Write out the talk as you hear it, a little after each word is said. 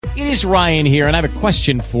It is Ryan here, and I have a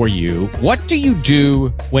question for you. What do you do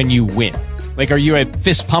when you win? Like, are you a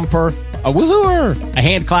fist pumper, a woohooer, a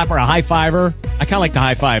hand clapper, a high fiver? I kind of like the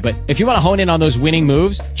high five, but if you want to hone in on those winning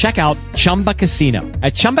moves, check out Chumba Casino.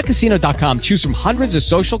 At ChumbaCasino.com, choose from hundreds of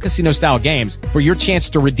social casino-style games for your chance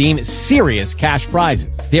to redeem serious cash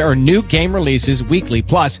prizes. There are new game releases weekly,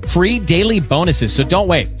 plus free daily bonuses. So don't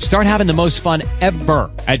wait. Start having the most fun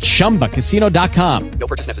ever at ChumbaCasino.com. No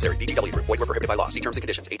purchase necessary. VGW. Void where prohibited by law. See terms and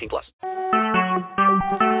conditions. 18+.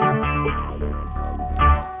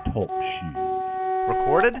 Talk show.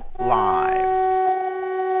 Recorded live.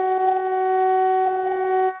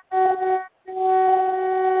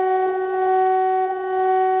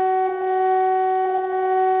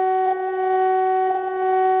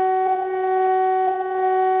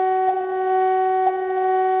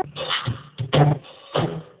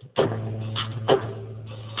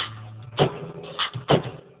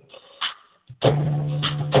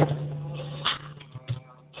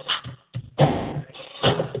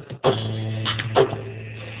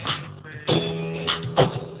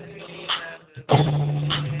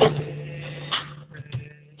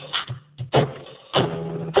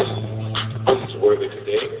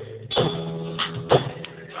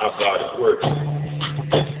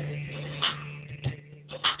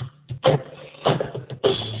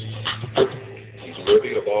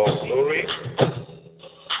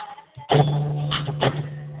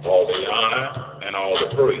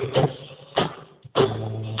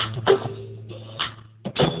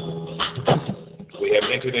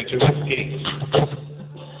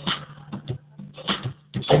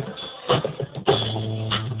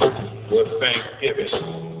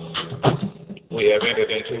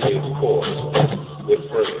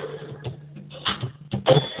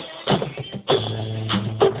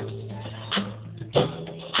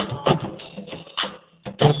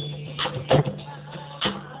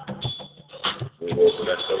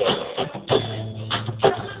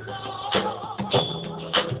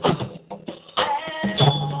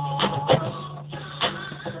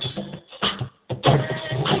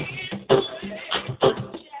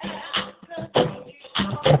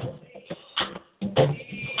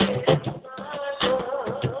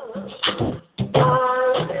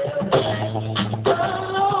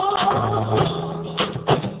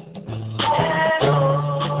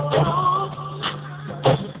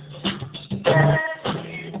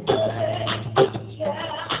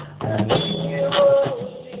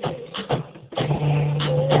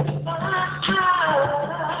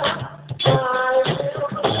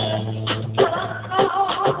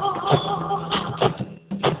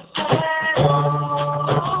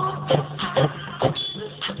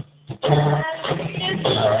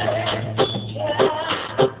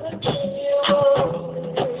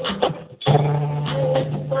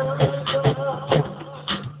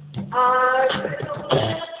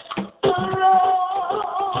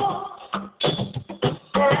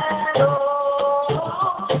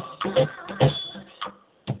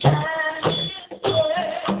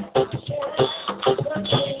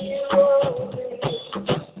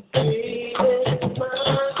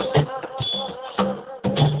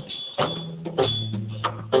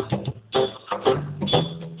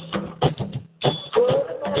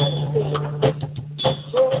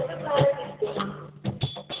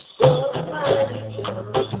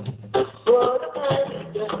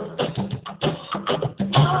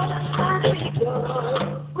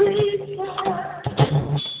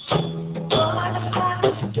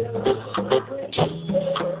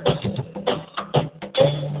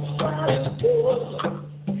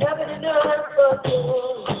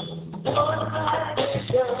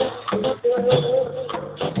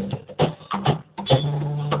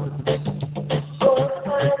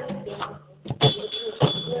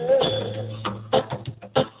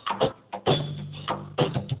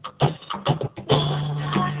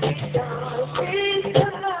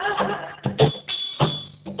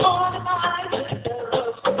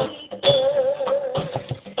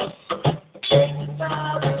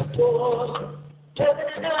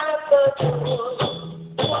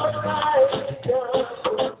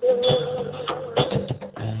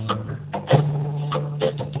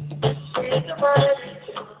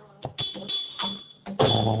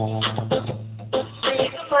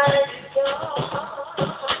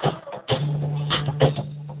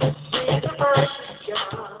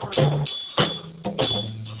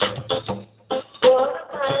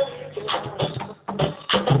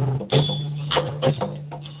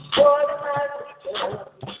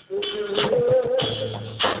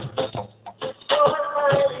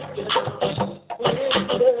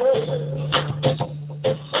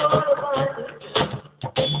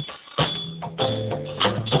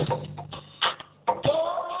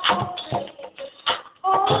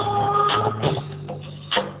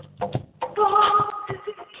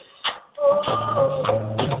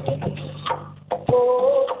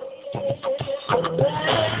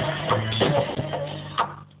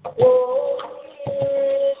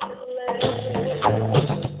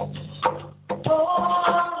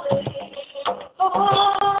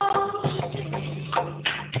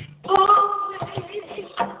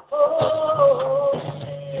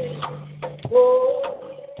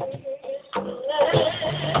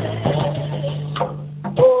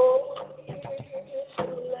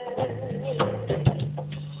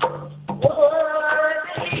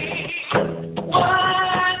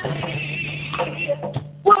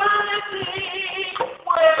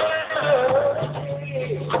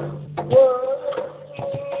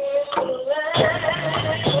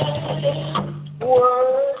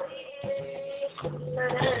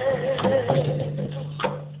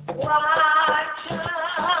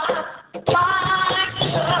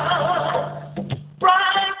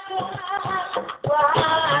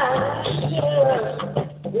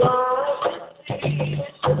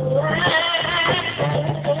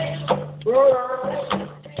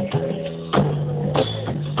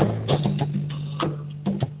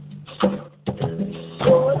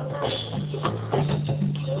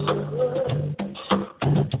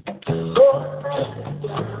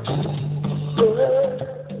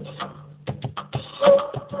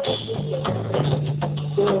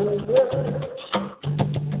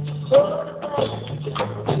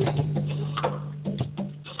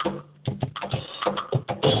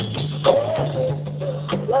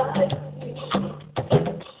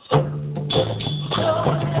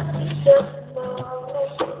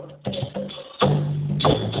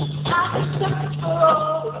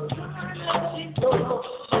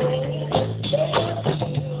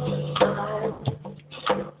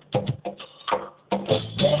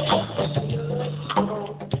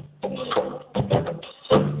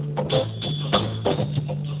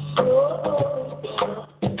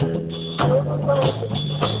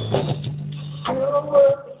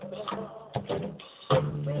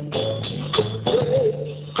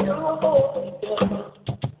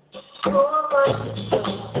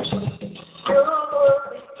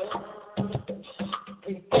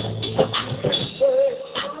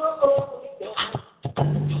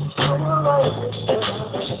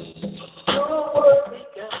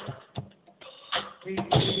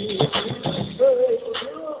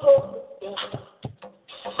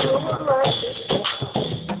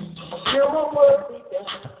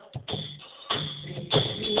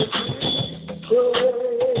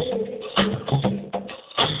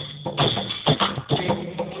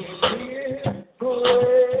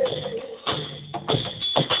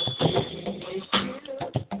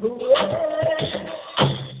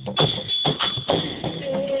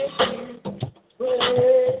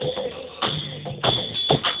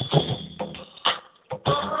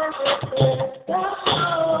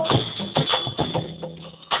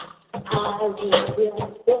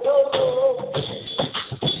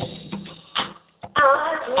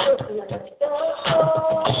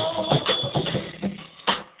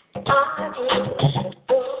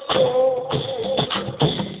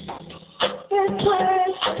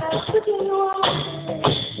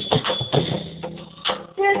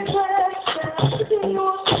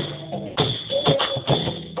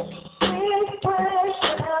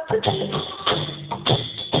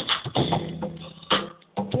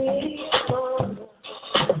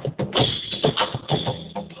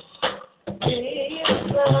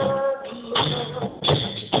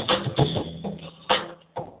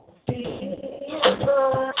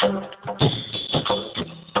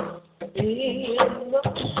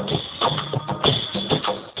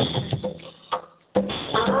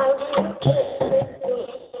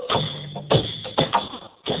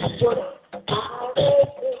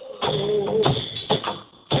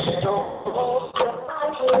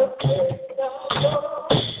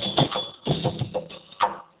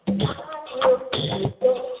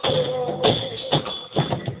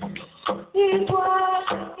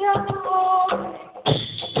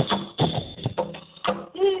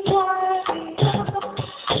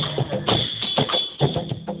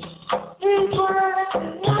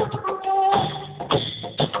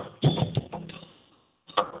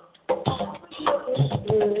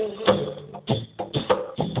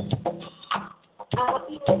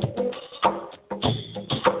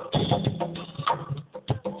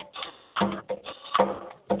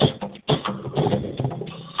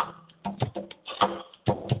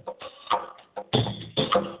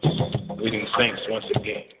 Greetings, saints, once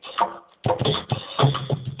again.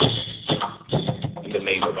 In the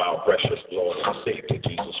name of our precious Lord and Savior,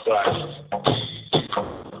 Jesus Christ,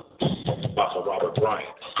 Apostle Robert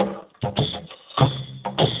Bryant,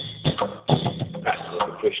 pastor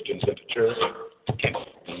of the Christian Center Church,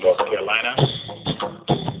 Kinston, North Carolina,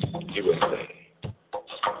 USA.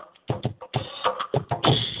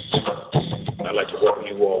 I'd like to welcome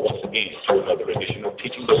you all once again to another edition of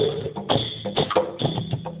Teaching the Word,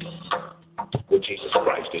 where Jesus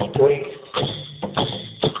Christ is praised,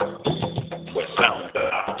 where sound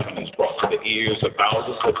doctrine is brought to the ears of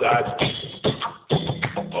thousands of God's people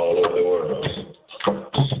all over the world.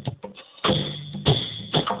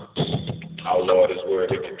 Our Lord is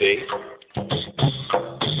worthy today.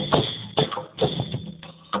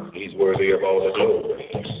 He's worthy of all the glory.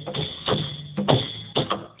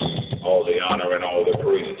 All the honor and all the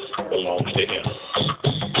praise belongs to Him.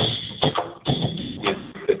 It's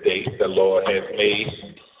the day the Lord has made.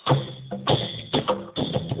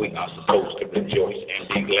 We are supposed to rejoice and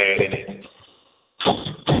be glad in it.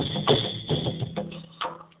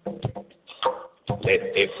 Let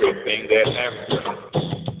everything that hath breath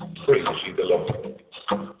praise ye the Lord.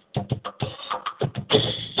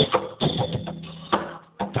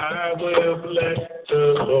 I I will bless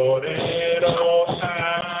the Lord at all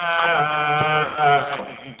times.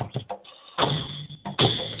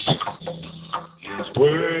 He's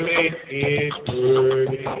worthy, he's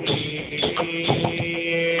worthy.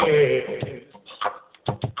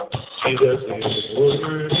 Jesus is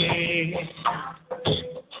worthy.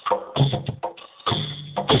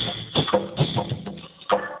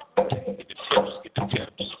 Get the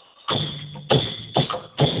tips.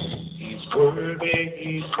 He's worthy,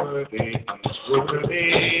 he's worthy, he's worthy.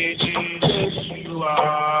 Jesus, you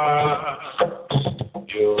are.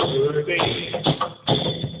 You're worthy.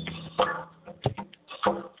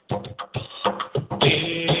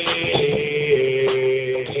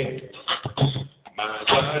 My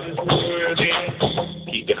God is worthy.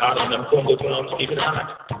 Keep it hot on them conga drums. Keep it hot.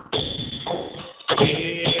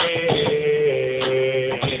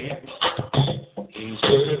 He's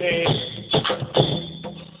worthy.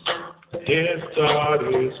 Yes, God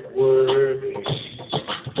is worthy.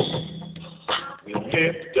 We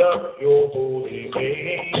lift up your holy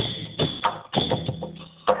name.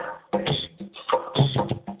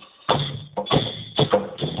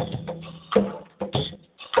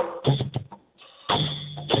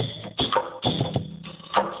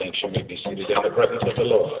 Saints, you may be seated in the presence of the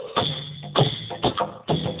Lord.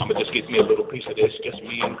 I'm going to just get me a little piece of this, just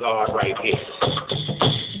me and God right here.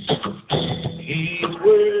 He's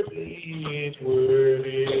worthy,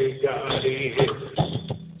 God is.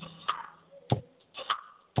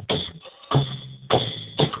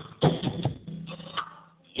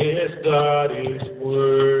 Yes, God is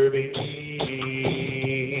worthy.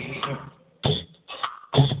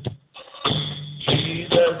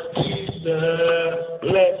 Jesus, Jesus,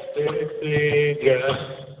 blessed Savior.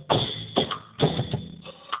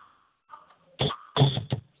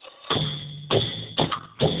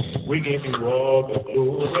 We give you all the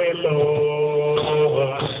glory,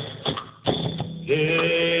 Lord. Yeah.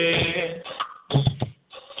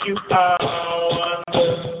 You are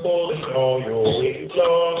wonderful in all your ways,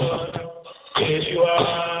 Lord. Yes, you are.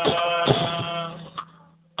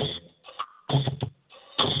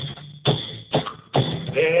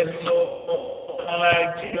 There's no one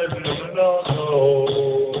like Jesus, no.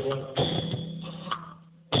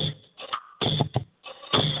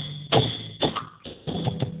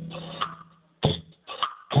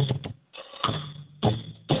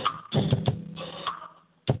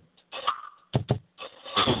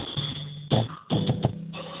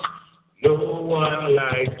 No one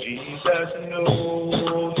like Jesus, no.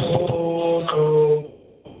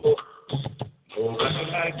 Nobody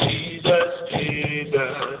like Jesus,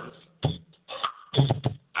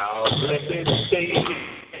 our blessed Savior.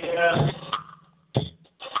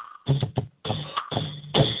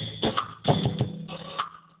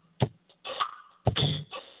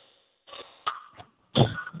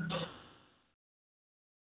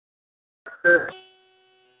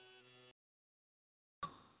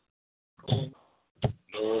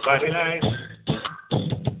 Nobody like.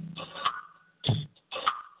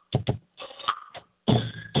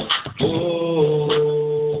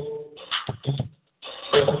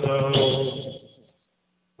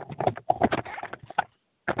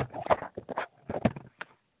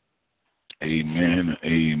 Amen.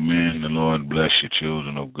 Amen. The Lord bless you,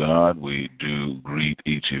 children of God. We do greet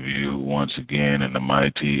each of you once again in the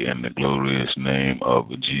mighty and the glorious name of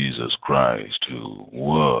Jesus Christ, who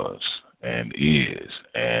was and is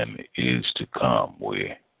to come.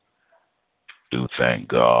 We do thank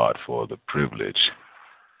God for the privilege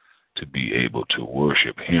to be able to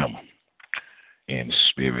worship Him in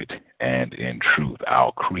spirit and in truth,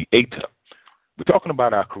 our Creator. We're talking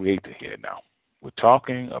about our Creator here now. We're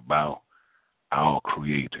talking about our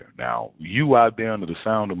Creator. Now, you out there under the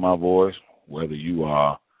sound of my voice, whether you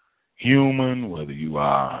are human, whether you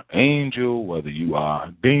are angel, whether you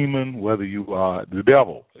are demon, whether you are the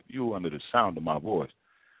devil, if you are under the sound of my voice,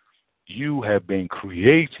 you have been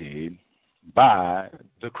created by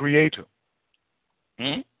the Creator.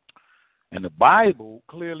 And the Bible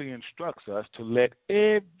clearly instructs us to let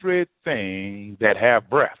everything that have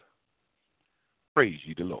breath praise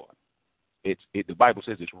ye the Lord. The Bible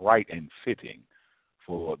says it's right and fitting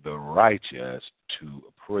for the righteous to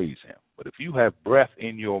praise Him. But if you have breath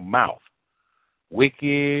in your mouth,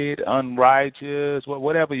 wicked, unrighteous,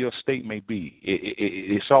 whatever your state may be,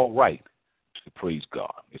 it's all right to praise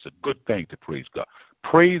God. It's a good thing to praise God.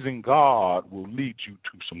 Praising God will lead you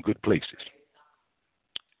to some good places.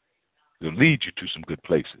 It'll lead you to some good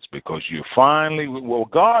places because you finally,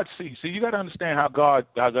 God sees. See, you got to understand how God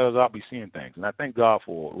be seeing things. And I thank God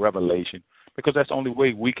for revelation because that's the only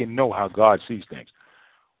way we can know how God sees things.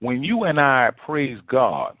 When you and I praise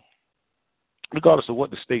God, regardless of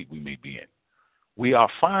what the state we may be in. We are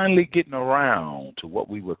finally getting around to what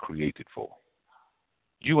we were created for.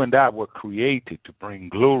 You and I were created to bring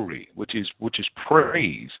glory, which is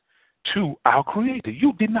praise to our Creator.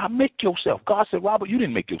 You did not make yourself. God said, Robert, you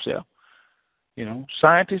didn't make yourself. You know,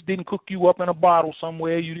 scientists didn't cook you up in a bottle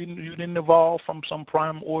somewhere. You didn't evolve from some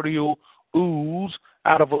primordial ooze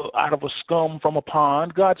out of a scum from a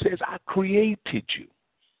pond. God says, I created you,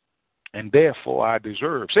 and therefore I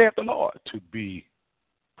deserve, saith the Lord, to be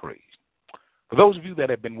praised. For those of you that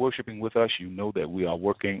have been worshiping with us, you know that we are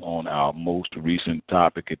working on our most recent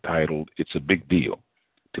topic entitled, It's a Big Deal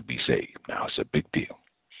to Be Saved. Now, it's a big deal.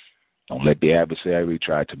 Don't let the adversary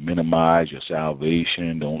try to minimize your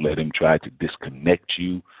salvation. Don't let him try to disconnect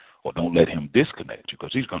you, or don't let him disconnect you,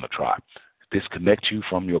 because he's going to try to disconnect you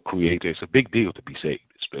from your Creator. It's a big deal to be saved.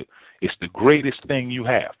 It's the greatest thing you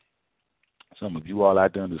have. Some of you all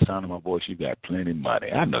out there under the sound of my voice, you got plenty of money.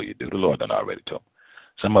 I know you do. The Lord done already told me.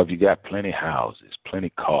 Some of you got plenty houses, plenty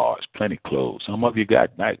cars, plenty clothes. Some of you got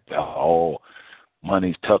all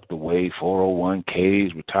money's tucked away,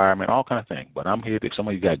 401ks, retirement, all kind of things. But I'm here. Some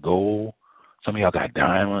of you got gold. Some of y'all got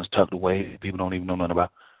diamonds tucked away. People don't even know nothing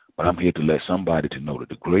about. But I'm here to let somebody to know that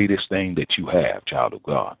the greatest thing that you have, child of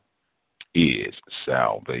God, is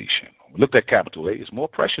salvation. We looked at capital A. It's more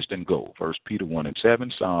precious than gold. 1 Peter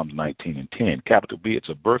 1:7, Psalms 19:10. Capital B, it's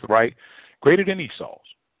a birthright greater than Esau's.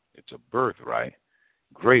 It's a birthright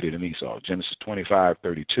greater than Esau. Genesis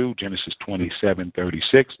 25:32, Genesis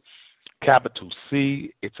 27:36. Capital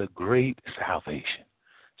C, it's a great salvation.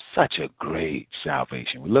 Such a great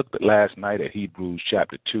salvation. We looked at last night at Hebrews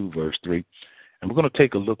chapter 2, verse 3. And we're going to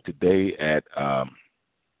take a look today at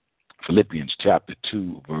Philippians chapter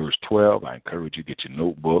 2, verse 12. I encourage you to get your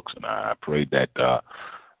notebooks, and I pray that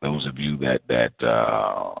those of you that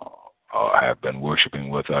have been worshiping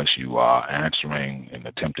with us, you are answering and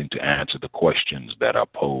attempting to answer the questions that are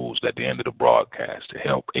posed at the end of the broadcast to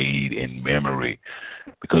help aid in memory,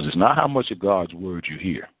 because it's not how much of God's word you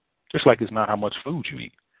hear, just like it's not how much food you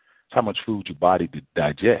eat. It's how much food your body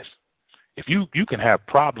digests. If you can have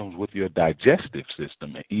problems with your digestive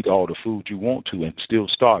system and eat all the food you want to and still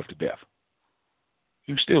starve to death.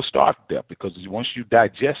 You still starve to death, because once you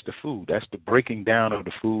digest the food, that's the breaking down of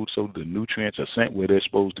the food so the nutrients are sent where they're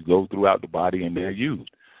supposed to go throughout the body and they're used.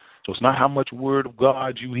 So it's not how much word of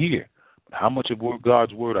God you hear, but how much of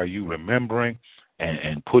God's word are you remembering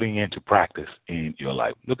and putting into practice in your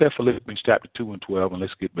life. Look at Philippians chapter 2 and 12, and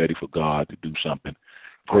let's get ready for God to do something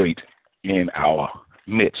great in our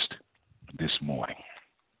midst this morning.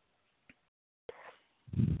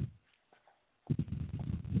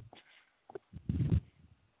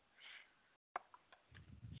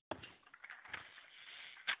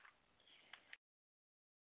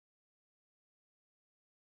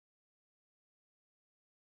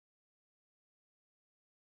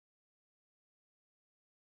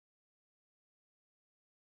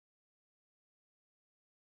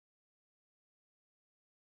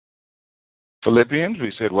 Philippians,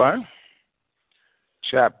 we said what?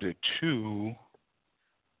 Chapter 2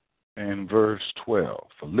 and verse 12.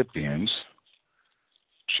 Philippians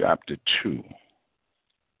chapter 2.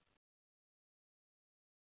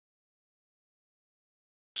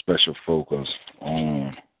 Special focus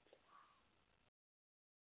on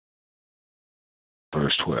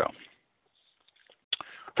verse 12.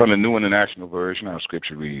 From the New International Version, our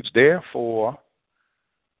scripture reads, Therefore,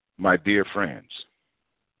 my dear friends,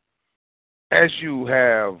 as you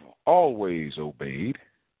have always obeyed,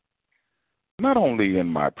 not only in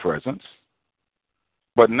my presence,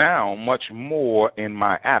 but now much more in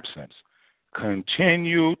my absence,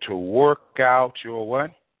 continue to work out your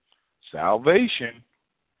what? Salvation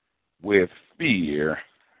with fear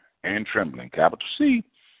and trembling. Capital C,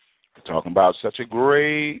 we're talking about such a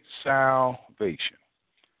great salvation.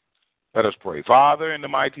 Let us pray. Father, in the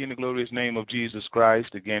mighty and the glorious name of Jesus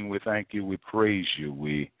Christ, again, we thank you, we praise you,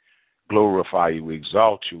 we glorify you, we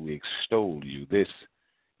exalt you, we extol you. This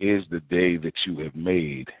is the day that you have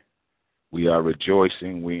made. We are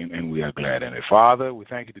rejoicing and we are glad in it. Father, we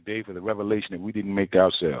thank you today for the revelation that we didn't make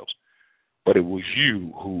ourselves, but it was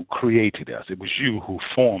you who created us. It was you who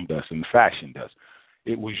formed us and fashioned us.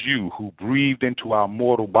 It was you who breathed into our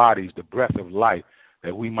mortal bodies the breath of life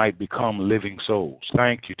that we might become living souls.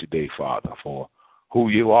 Thank you today, Father, for who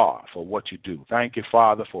you are, for what you do. Thank you,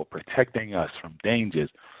 Father, for protecting us from dangers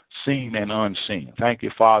seen and unseen. Thank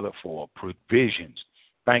you, Father, for provisions.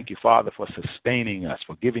 Thank you, Father, for sustaining us,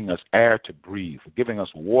 for giving us air to breathe, for giving us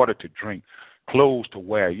water to drink, clothes to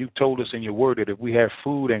wear. You told us in your word that if we have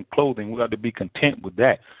food and clothing, we ought to be content with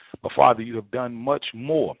that. But, Father, you have done much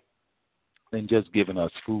more than just giving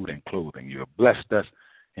us food and clothing. You have blessed us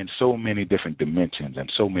in so many different dimensions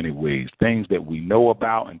and so many ways, things that we know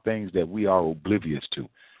about and things that we are oblivious to.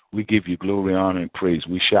 We give you glory, honor, and praise.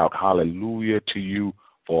 We shout hallelujah to you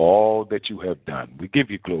for all that you have done. We give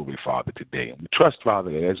you glory, Father, today. And we trust,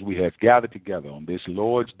 Father, that as we have gathered together on this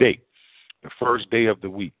Lord's Day, the first day of the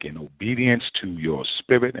week, in obedience to your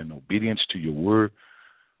spirit and obedience to your word,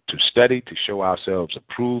 to study, to show ourselves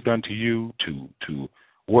approved unto you, to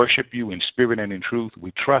worship you in spirit and in truth.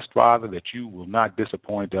 We trust, Father, that you will not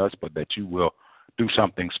disappoint us, but that you will do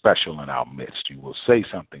something special in our midst. You will say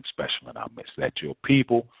something special in our midst, that your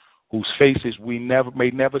people whose faces we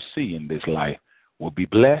may never see in this life will be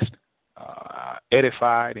blessed,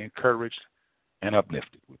 edified, encouraged, and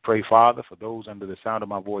uplifted. We pray, Father, for those under the sound of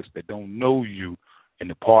my voice that don't know you in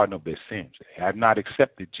the pardon of their sins. They have not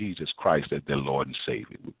accepted Jesus Christ as their Lord and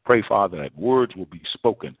Savior. We pray, Father, that words will be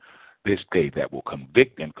spoken this day that will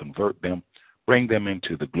convict and convert them, bring them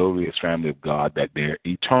into the glorious family of God, that their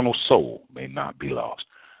eternal soul may not be lost.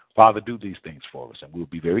 Father, do these things for us, and we'll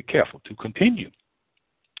be very careful to continue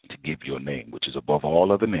to give your name, which is above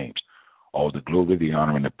all other names, all the glory, the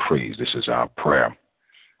honor, and the praise. This is our prayer.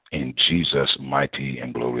 In Jesus' mighty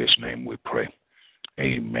and glorious name we pray.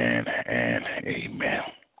 Amen and amen.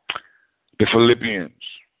 The Philippians.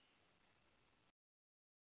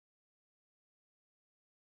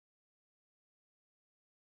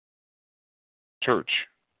 Church,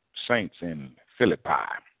 saints in Philippi.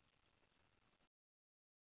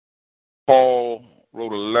 Paul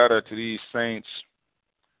wrote a letter to these saints,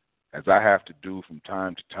 as I have to do from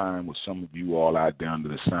time to time with some of you all out there under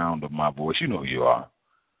the sound of my voice. You know who you are.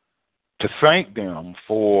 To thank them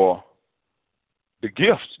for the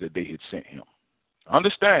gifts that they had sent him.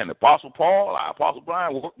 Understand, Apostle Paul, Apostle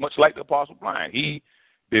Brian, worked much like the Apostle Brian. He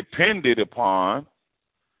depended upon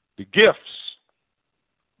the gifts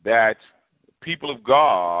that the people of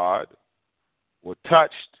God were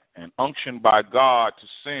touched and unctioned by God to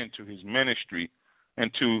send to his ministry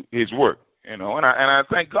and to his work. You know, and I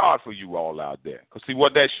thank God for you all out there. Because see,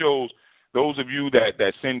 what that shows, those of you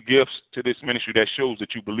that send gifts to this ministry, that shows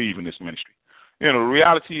that you believe in this ministry. You know, the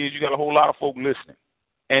reality is you got a whole lot of folk listening.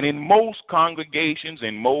 And in most congregations,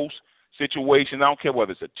 in most situations, I don't care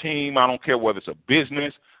whether it's a team, I don't care whether it's a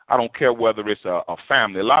business, I don't care whether it's a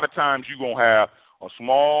family. A lot of times you're going to have a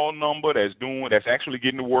small number that's actually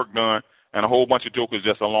getting the work done, and a whole bunch of jokers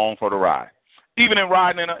just along for the ride. Even in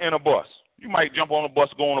riding in a bus. You might jump on a bus,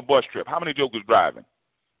 go on a bus trip. How many jokers driving?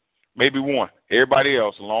 Maybe one. Everybody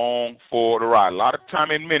else along for the ride. A lot of time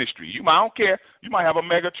in ministry. I don't care. You might have a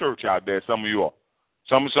mega church out there, some of you are.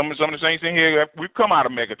 Some of the saints in here, we've come out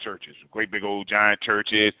of mega churches, great big old giant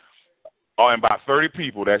churches, and about 30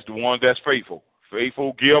 people, that's the ones that's faithful.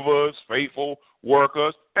 Faithful givers, faithful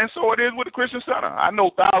workers, and so it is with the Christian Center. I know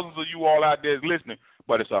thousands of you all out there is listening,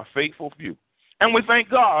 but it's a faithful few. And we thank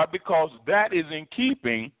God because that is in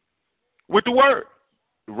keeping with the word.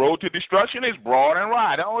 The road to destruction is broad and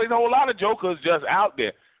wide. There's a whole lot of jokers just out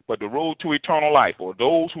there, but the road to eternal life, or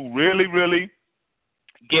those who really, really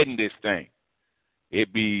getting this thing,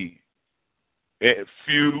 it be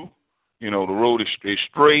few. You know, the road is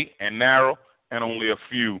straight and narrow, and only a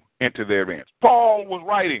few enter their ends. Paul was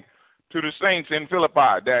writing to the saints in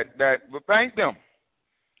Philippi that thanked them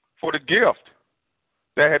for the gift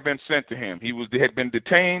that had been sent to him. He had been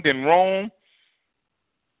detained in Rome,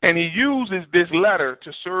 and he uses this letter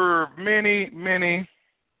to serve many, many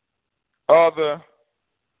other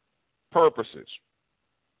purposes.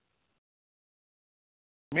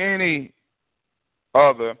 Many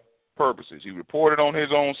other purposes. He reported on his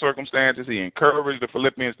own circumstances. He encouraged the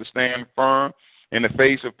Philippians to stand firm in the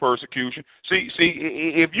face of persecution. See,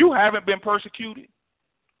 if you haven't been persecuted,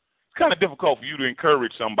 it's kind of difficult for you to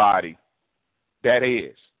encourage somebody that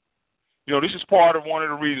is. You know, this is part of one of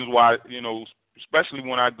the reasons why, you know, especially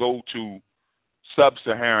when I go to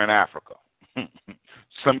sub-Saharan Africa.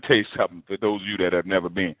 Let me tell you something for those of you that have never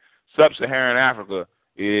been. Sub-Saharan Africa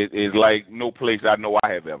is like no place I know I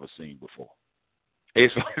have ever seen before.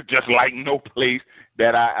 It's just like no place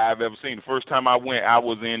that I've ever seen. The first time I went, I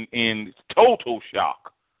was in total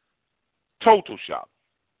shock. Total shock.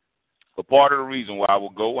 But part of the reason why I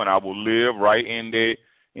will go and I will live right in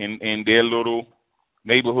their little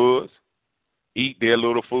neighborhoods, eat their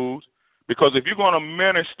little foods, because if you're going to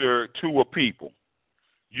minister to a people,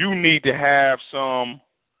 you need to have some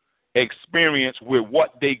experience with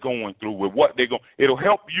what they're going through, It'll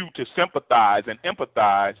help you to sympathize and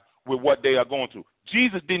empathize with what they are going through.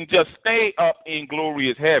 Jesus didn't just stay up in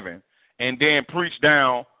glorious heaven and then preach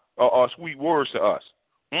down sweet words to us.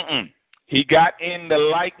 He got in the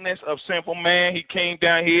likeness of sinful man. He came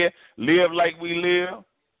down here, lived like we live,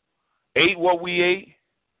 ate what we ate,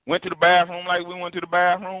 Went to the bathroom like we went to the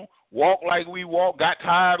bathroom, walked like we walked, got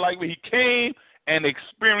tired like we. He came and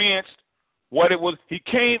experienced what it was. He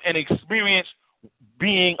came and experienced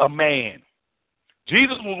being a man.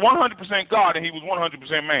 Jesus was 100% God and he was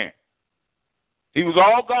 100% man. He was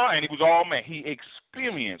all God and he was all man. He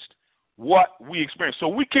experienced what we experienced. So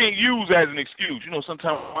we can't use as an excuse. You know,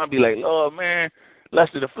 sometimes I'll be like, Lord, man,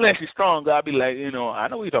 lust of the flesh is strong. God be like, you know, I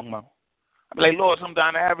know what you're talking about. I'll be like, Lord,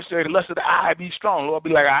 sometimes the adversary, the lust of the eye be strong. Lord be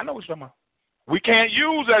like, I know what you're talking about. We can't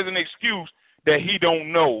use as an excuse that he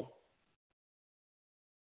don't know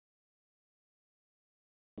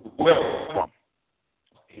where we're from.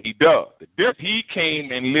 He does. He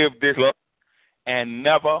came and lived this life and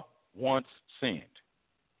never once sinned.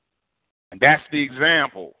 And that's the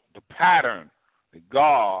example, the pattern that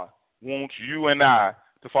God wants you and I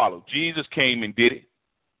to follow. Jesus came and did it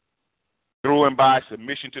through and by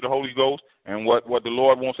submission to the Holy Ghost. And what the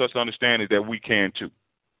Lord wants us to understand is that we can too.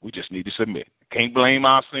 We just need to submit. Can't blame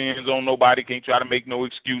our sins on nobody. Can't try to make no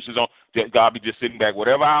excuses on God. Be just sitting back.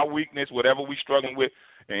 Whatever our weakness, whatever we're struggling with,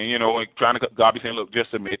 and, you know, trying to, God be saying, look,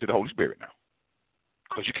 just submit to the Holy Spirit now.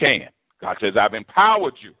 Because you can. God says, I've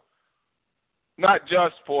empowered you. Not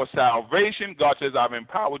just for salvation. God says, I've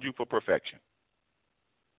empowered you for perfection.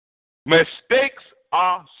 Mistakes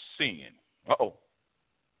are sin. Uh-oh.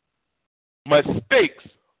 Mistakes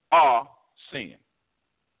are sin.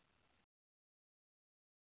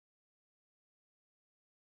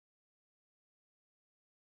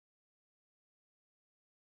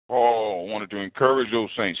 Paul wanted to encourage those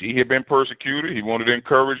saints. He had been persecuted. He wanted to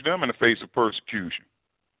encourage them in the face of persecution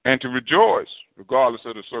and to rejoice regardless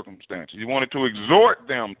of the circumstances. He wanted to exhort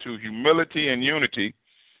them to humility and unity,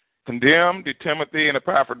 condemn Timothy and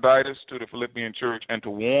Epaphroditus to the Philippian church, and to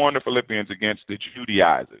warn the Philippians against the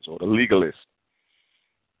Judaizers or the legalists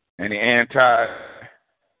and the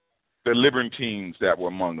libertines that were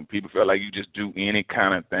among them. People felt like you just do any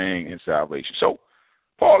kind of thing in salvation. So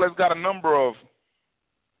Paul has got a number of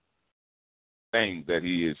things that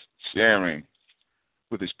he is sharing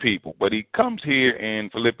with his people. But he comes here in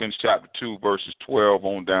Philippians chapter 2, verses 12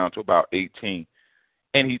 on down to about 18,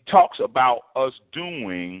 and he talks about us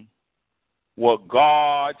doing what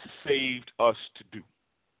God saved us to do.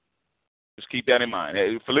 Just keep that in mind.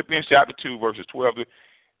 Philippians chapter 2, verses 12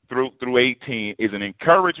 through 18 is an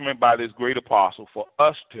encouragement by this great apostle for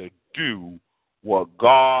us to do what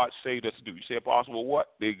God saved us to do. You say, Apostle, well, what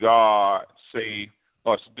did God save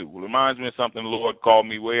us to do? Well, it reminds me of something the Lord called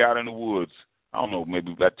me way out in the woods. I don't know,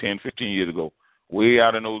 maybe about 10, 15 years ago, way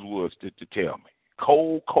out in those woods to tell me.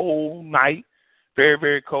 Cold night, very,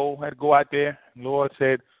 very cold. I had to go out there. The Lord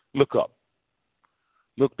said, look up.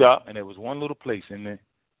 Looked up, and there was one little place in the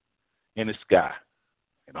sky.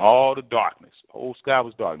 And all the darkness, the whole sky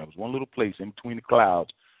was dark. And there was one little place in between the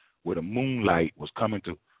clouds where the moonlight was coming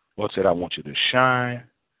to. The Lord said, I want you to shine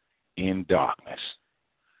in darkness.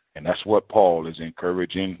 And that's what Paul is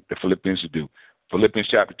encouraging the Philippians to do. Philippians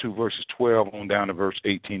chapter 2, verses 12 on down to verse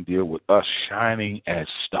 18 deal with us shining as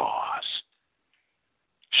stars.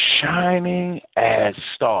 Shining as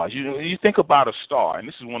stars. You know, you think about a star, and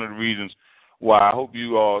this is one of the reasons why I hope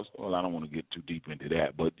you all, well, I don't want to get too deep into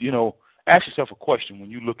that, but, you know, ask yourself a question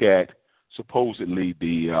when you look at supposedly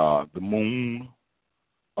the moon,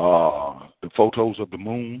 the photos of the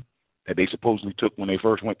moon that they supposedly took when they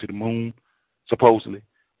first went to the moon, supposedly.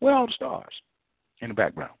 Where are all the stars in the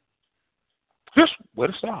background? Just where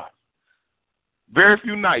the stars. Very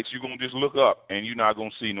few nights you're going to just look up and you're not going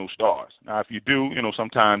to see no stars. Now, if you do, you know,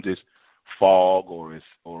 sometimes it's fog or it's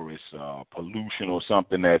pollution or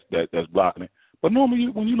something that's blocking it. But normally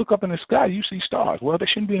when you look up in the sky, you see stars. Well, there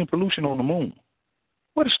shouldn't be any pollution on the moon.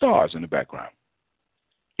 Where are the stars in the background?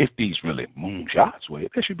 If these really moon shots were,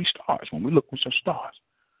 there should be stars when we look for some stars.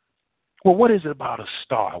 Well, what is it about a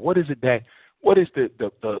star? What is it that? What is the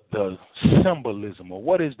symbolism, or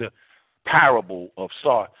what is the parable of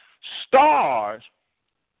stars? Stars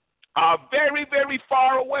are very, very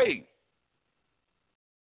far away.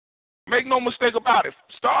 Make no mistake about it.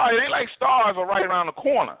 Stars, it ain't like stars are right around the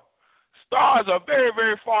corner. Stars are very,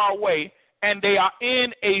 very far away, and they are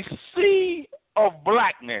in a sea of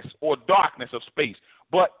blackness or darkness of space.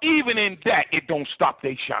 But even in that, it don't stop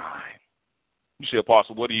they shine. You say,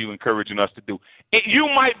 Apostle, what are you encouraging us to do? You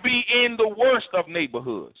might be in the worst of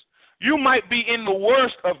neighborhoods. You might be in the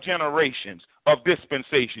worst of generations of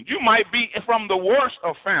dispensation. You might be from the worst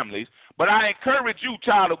of families. But I encourage you,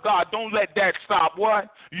 child of God, don't let that stop what?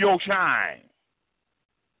 Your shine.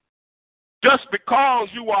 Just because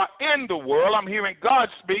you are in the world, I'm hearing God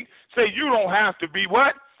speak, say you don't have to be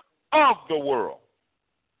what? Of the world.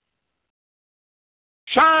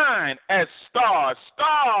 Shine as stars.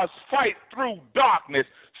 Stars fight through darkness.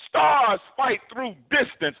 Stars fight through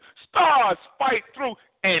distance. Stars fight through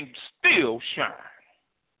and still shine.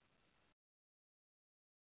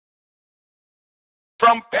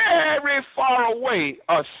 From very far away,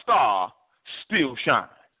 a star still shines.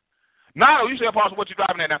 Now, you say, Apostle, what you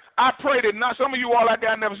driving at now? I pray that not some of you all out there,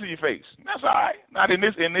 I never see your face. That's all right. Not in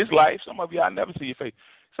this life. Some of you, I never see your face.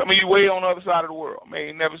 Some of you way on the other side of the world.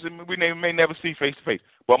 We may never see face to face.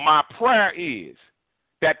 But my prayer is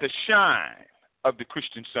that the shine of the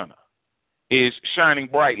Christian sinner is shining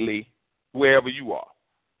brightly wherever you are.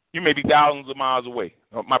 You may be thousands of miles away.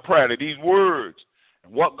 My prayer that these words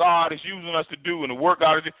and what God is using us to do and the work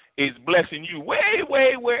God is doing is blessing you way,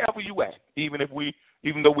 way, wherever you at,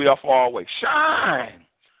 even though we are far away. Shine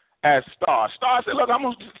as stars. Stars say, look,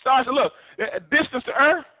 distance to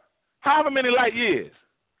earth, however many light years,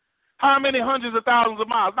 how many hundreds of thousands of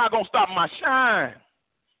miles, not going to stop my shine.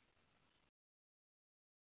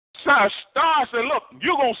 Stars say, look,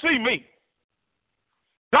 you're going to see me.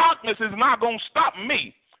 Darkness is not going to stop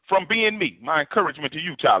me from being me. My encouragement to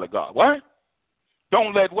you, child of God. What?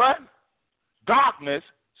 Don't let what? Darkness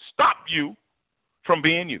stop you from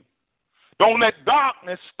being you. Don't let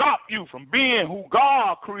darkness stop you from being who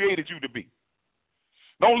God created you to be.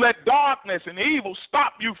 Don't let darkness and evil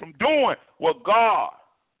stop you from doing what God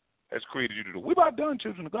has created you to do. We're about done,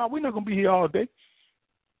 children of God. We're not going to be here all day.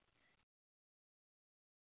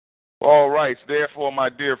 All right, therefore, my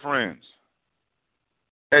dear friends,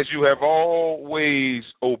 as you have always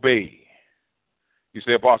obeyed. You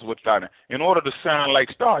say, Apostle, what's that? In order to sound like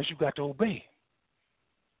stars, you got to obey.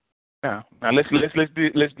 Now let's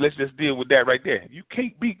just deal with that right there. You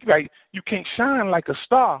can't be like you can't shine like a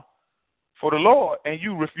star for the Lord and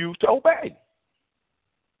you refuse to obey.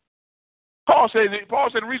 Paul said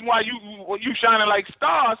the reason why you shining like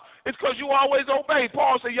stars is because you always obey.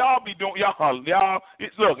 Paul said y'all be doing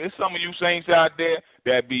look, it's some of you saints out there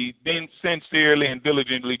that be then sincerely and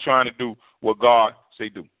diligently trying to do what God say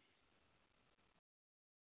do.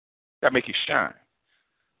 That make you shine.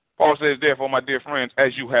 Paul says, therefore, my dear friends,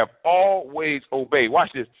 as you have always obeyed,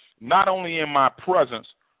 watch this, not only in my presence,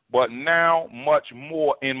 but now much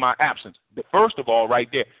more in my absence. First of all, right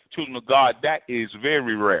there, children of God, that is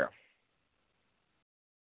very rare.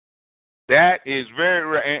 That is very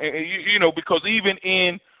rare. And, because even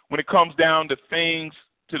when it comes down to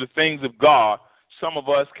the things of God, some of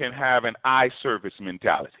us can have an eye service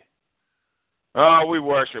mentality. We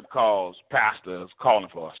worship because pastor is calling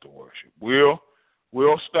for us to worship.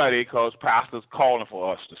 We'll study because pastor's calling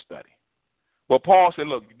for us to study. But Paul said,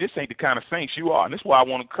 look, this ain't the kind of saints you are. And this is why I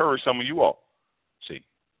want to encourage some of you all. See,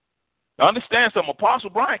 now understand something. Apostle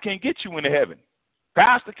Brian can't get you into heaven.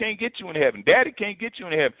 Pastor can't get you into heaven. Daddy can't get you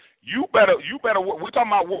into heaven. You better, we're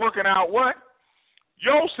talking about working out what?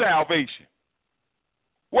 Your salvation.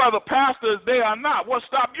 Whether pastor is there or not, what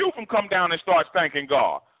stop you from come down and start thanking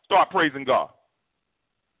God, start praising God?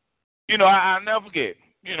 I'll never forget,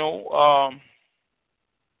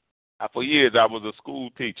 for years I was a school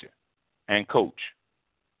teacher and coach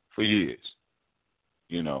for years,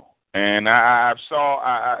 and I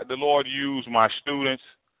saw the Lord use my students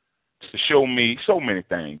to show me so many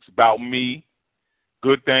things about me,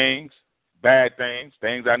 good things, bad things,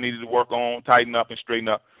 things I needed to work on, tighten up and straighten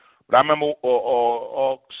up. But I remember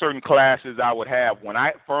certain classes I would have when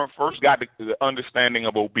I first got the understanding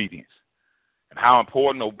of obedience and how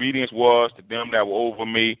important obedience was to them that were over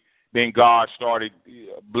me. Then God started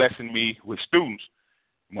blessing me with students.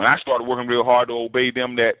 When I started working real hard to obey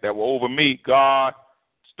them that were over me, God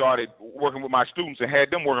started working with my students and had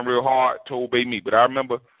them working real hard to obey me. But I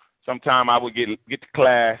remember sometime I would get to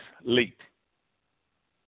class late.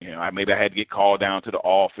 Maybe I had to get called down to the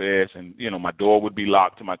office, and, my door would be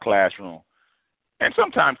locked to my classroom. And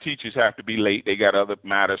sometimes teachers have to be late. They got other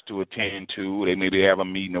matters to attend to. They maybe have a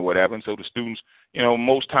meeting or whatever. And so the students,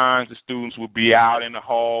 most times the students would be out in the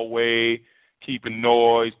hallway, keeping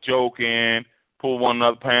noise, joking, pull one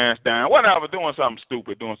another pants down, whatever, doing something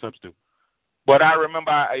stupid. But I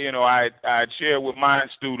remember, I'd share with my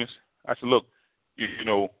students. I said, look,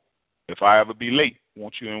 if I ever be late, I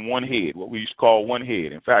want you in one head, what we used to call one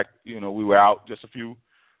head. In fact, we were out just a few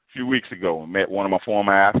weeks ago and met one of my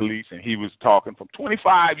former athletes, and he was talking from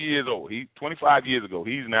 25 years old. 25 years ago,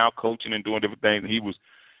 he's now coaching and doing different things, and he was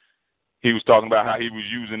talking about how he was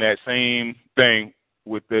using that same thing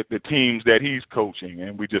with the teams that he's coaching,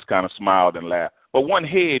 and we just kind of smiled and laughed. But one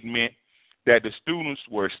head meant that the students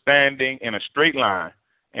were standing in a straight line,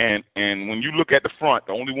 and when you look at the front,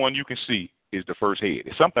 the only one you can see is the first head.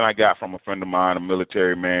 It's something I got from a friend of mine, a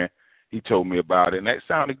military man. He told me about it, and that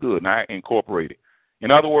sounded good, and I incorporated.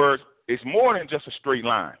 In other words, is more than just a straight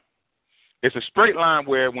line. It's a straight line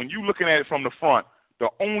where when you're looking at it from the front, the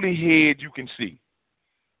only head you can see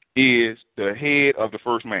is the head of the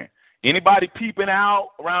first man. Anybody peeping out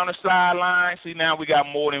around the sideline, see, now we got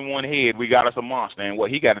more than one head. We got us a monster, and what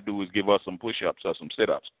he got to do is give us some push-ups or some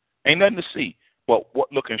sit-ups. Ain't nothing to see but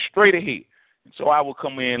looking straight ahead. And so I would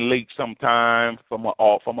come in late sometime from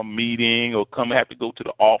a meeting or have to go to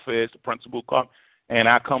the office, the principal come, and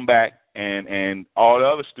I come back and all the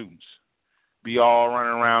other students be all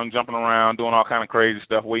running around, jumping around, doing all kind of crazy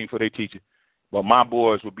stuff, waiting for their teacher. But my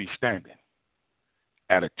boys would be standing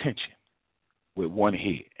at attention with one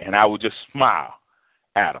head, and I would just smile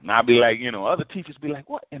at them. And I'd be like, other teachers be like,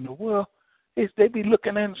 what in the world? They be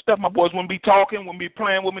looking at stuff. My boys wouldn't be talking, wouldn't be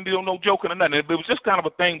playing with me, doing no joking or nothing. It was just kind of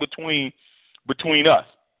a thing between us,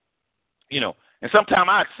 And sometimes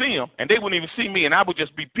I'd see them, and they wouldn't even see me, and I would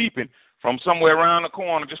just be peeping from somewhere around the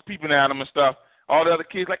corner, just peeping at them and stuff. All the other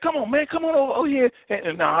kids like, come on, man, come on over here.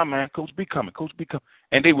 And nah, man, Coach B coming.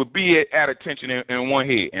 And they would be at attention in one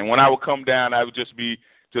head. And when I would come down, I would just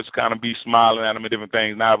kind of be smiling at them and different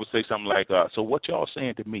things. And I would say something like, so what y'all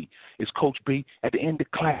saying to me is, Coach B, at the end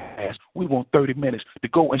of class, we want 30 minutes to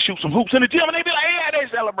go and shoot some hoops in the gym. And they be like, yeah,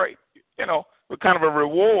 they celebrate. With kind of a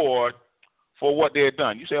reward for what they had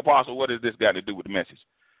done. You say, Apostle, what does this got to do with the message?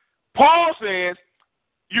 Paul says,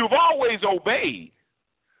 you've always obeyed,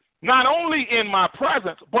 not only in my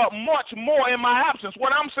presence, but much more in my absence.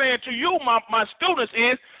 What I'm saying to you, my students,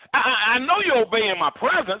 is I know you obey in my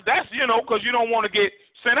presence. That's, because you don't want to get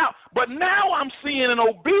sent out. But now I'm seeing an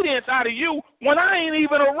obedience out of you when I ain't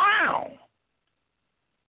even around.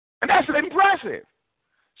 And that's impressive.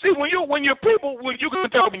 See, when you can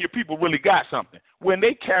tell when your people really got something, when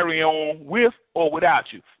they carry on with or without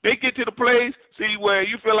you. They get to the place, see, where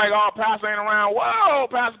you feel like, oh, Pastor ain't around. Whoa,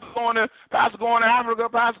 Pastor going to Africa,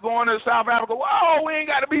 Pastor going to South Africa. Whoa, we ain't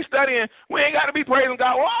got to be studying. We ain't got to be praising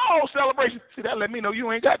God. Whoa, celebration. See, that let me know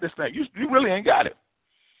you ain't got this thing. You really ain't got it.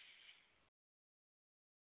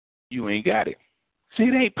 You ain't got it. See,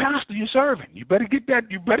 it ain't pastor you're serving. You better get that.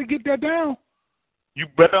 You better get that down. You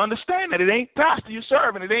better understand that it ain't pastor you're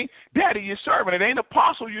serving. It ain't daddy you're serving. It ain't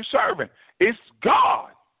apostle you're serving. It's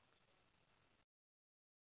God.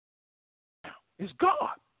 It's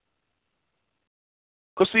God.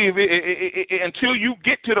 Because see, until you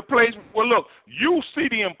get to the place where, look, you see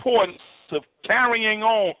the importance of carrying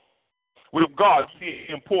on with God, the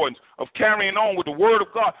importance of carrying on with the Word of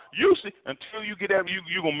God. You see, until you get that,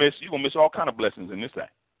 you're gonna miss all kind of blessings in this thing.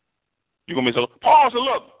 You're gonna miss all. Paul said,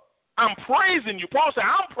 look, I'm praising you. Paul said,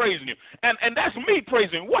 I'm praising you. And that's me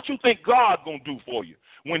praising you. What you think God's going to do for you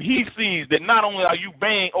when he sees that not only are you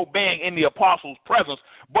obeying in the apostles' presence,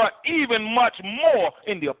 but even much more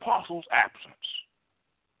in the apostles' absence?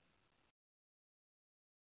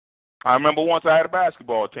 I remember once I had a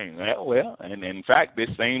basketball team. Well, and in fact, this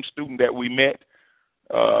same student that we met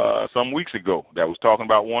some weeks ago that was talking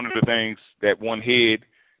about one of the things that one head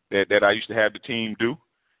that I used to have the team do.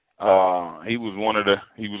 He was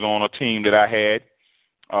on a team that I had,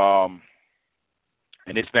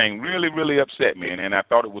 and this thing really, really upset me, and I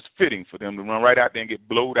thought it was fitting for them to run right out there and get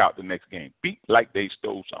blowed out the next game, beat like they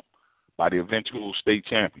stole something by the eventual state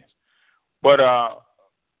champions. But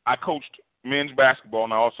I coached men's basketball,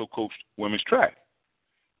 and I also coached women's track.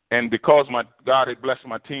 And because God had blessed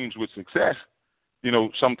my teams with success,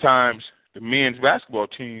 sometimes the men's basketball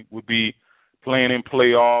team would be playing in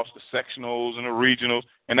playoffs, the sectionals and the regionals,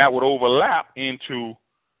 and that would overlap into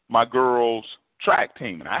my girls' track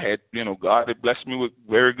team. And I had, God had blessed me with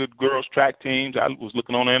very good girls' track teams. I was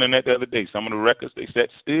looking on the internet the other day. Some of the records they set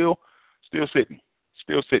still sitting,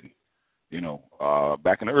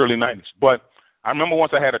 back in the early 90s. But I remember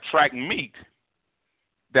once I had a track meet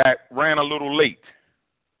that ran a little late.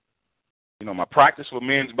 My practice for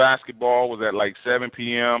men's basketball was at like 7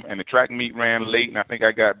 p.m., and the track meet ran late, and I think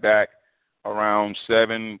I got back around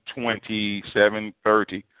 7:20,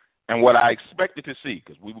 7:30. And what I expected to see,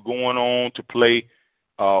 because we were going on to play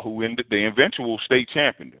who ended the eventual state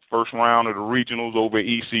champion, the first round of the regionals over at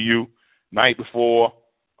ECU. Night before,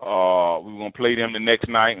 we were going to play them the next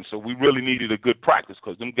night, and so we really needed a good practice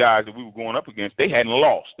because them guys that we were going up against, they hadn't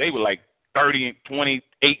lost. They were like 28-0.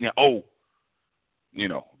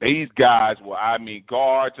 These guys were,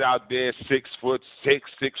 guards out there 6'6",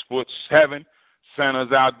 6'7",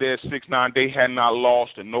 centers out there 6'9". They had not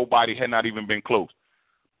lost, and nobody had not even been close.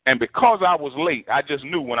 And because I was late, I just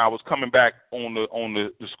knew when I was coming back on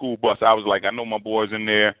the school bus, I was like, I know my boys in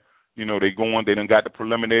there. They done got the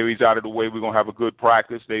preliminaries out of the way. We're going to have a good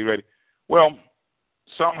practice. They ready. Well,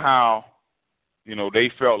 somehow, they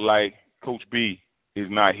felt like Coach B is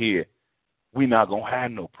not here. We're not going to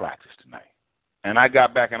have no practice tonight. And I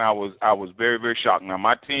got back, and I was very, very shocked. Now,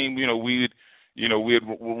 my team, we had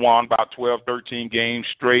won about 12, 13 games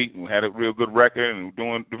straight, and we had a real good record, and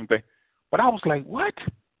doing different things. But I was like, what?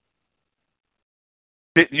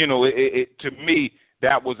 To me,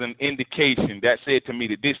 that was an indication that said to me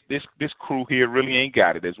that this crew here really ain't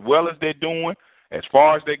got it. As well as they're doing, as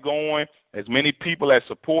far as they're going, as many people as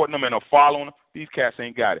supporting them and are following them, these cats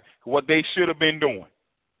ain't got it. What they should have been doing.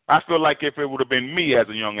 I feel like if it would have been me as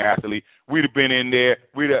a young athlete, we'd have been in there.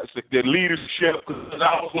 The leadership, because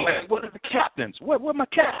I was like, what are the captains? What are my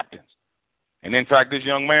captains? And in fact, this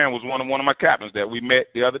young man was one of my captains that we met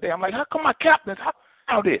the other day. I'm like, how come my captains?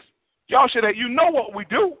 How this? Y'all should have, what we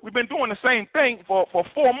do. We've been doing the same thing for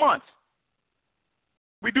 4 months.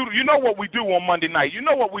 We do, what we do on Monday night. You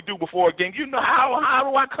know what we do before a game. You know how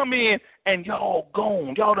do I come in and y'all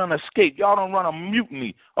gone? Y'all done escaped. Y'all done run a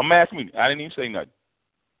mutiny, a mass mutiny. I didn't even say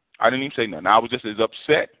nothing. I was just as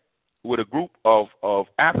upset with a group of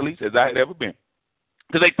athletes as I had ever been,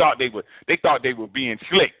 because they thought they were being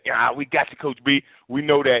slick. Yeah, we got you, Coach B. We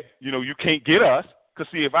know that you can't get us. Cause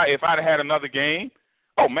see, if I'd have had another game,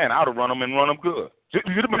 oh man, I'd have run them good. You'd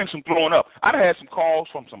have been some throwing up. I'd have had some calls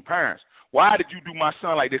from some parents. Why did you do my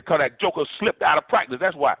son like this? Because that joker slipped out of practice.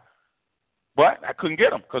 That's why. But I couldn't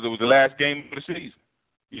get him because it was the last game of the season.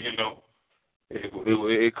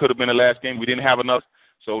 It could have been the last game. We didn't have enough.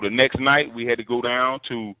 So the next night we had to go down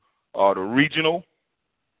to the regional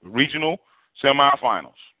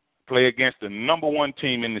semifinals, play against the number one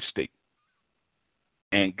team in the state,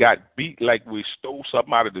 and got beat like we stole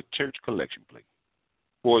something out of the church collection plate.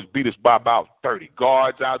 Boys beat us by about 30.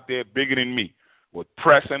 Guards out there bigger than me were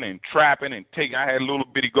pressing and trapping and taking. I had little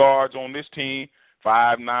bitty guards on this team,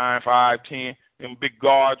 5'9", 5'10". Them big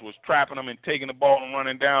guards was trapping them and taking the ball and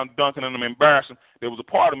running down, dunking on them, embarrassing them. There was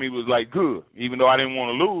a part of me was like, good, even though I didn't want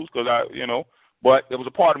to lose but there was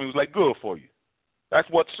a part of me was like, good for you. That's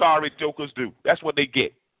what sorry jokers do. That's what they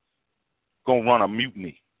get. Gonna run a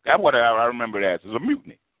mutiny. That's what I remember it as, is a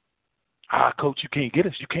mutiny. Coach, you can't get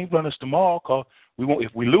us. You can't run us tomorrow because we won't.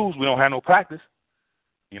 If we lose, we don't have no practice.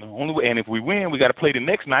 Only way, and if we win, we got to play the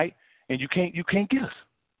next night, and you can't get us.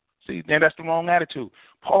 See, then that's the wrong attitude.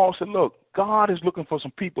 Paul said, look, God is looking for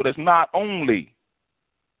some people that's not only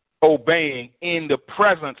obeying in the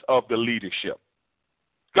presence of the leadership.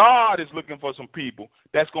 God is looking for some people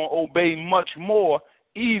that's going to obey much more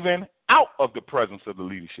even out of the presence of the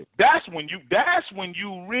leadership. That's when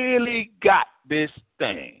you really got this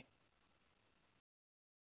thing.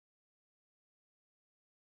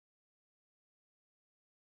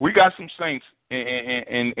 We got some saints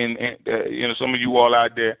and some of you all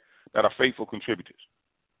out there that are faithful contributors.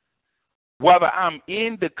 Whether I'm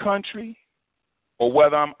in the country or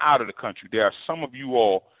whether I'm out of the country, there are some of you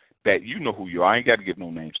all that you know who you are. I ain't got to give no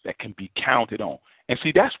names, that can be counted on. And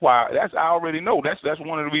see, I already know. That's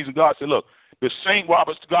one of the reasons God said, look,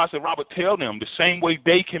 God said, Robert, tell them the same way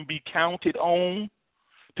they can be counted on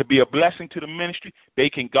to be a blessing to the ministry,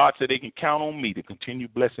 God said they can count on me to continue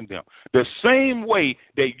blessing them. The same way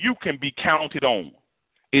that you can be counted on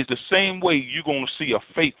is the same way you're going to see a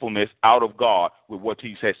faithfulness out of God with what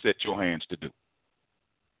he has set your hands to do.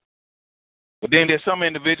 But then there's some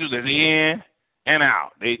individuals that's in and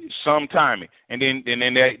out. They sometimey. And then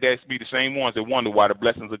that's be the same ones that wonder why the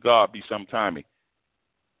blessings of God be sometimey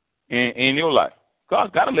in your life.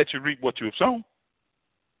 God's got to let you reap what you have sown.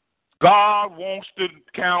 God wants to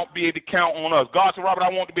be able to count on us. God said, Robert, I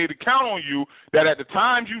want to be able to count on you that at the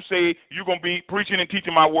times you say you're going to be preaching and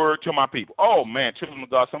teaching my word to my people. Oh, man, children of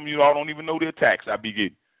God, some of you all don't even know the attacks I be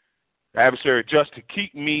getting. The adversary just to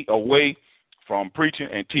keep me away from preaching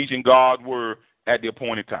and teaching God's word at the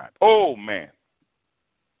appointed time. Oh, man.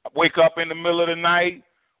 I wake up in the middle of the night,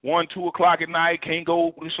 1, 2 o'clock at night, can't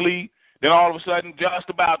go to sleep. Then all of a sudden, just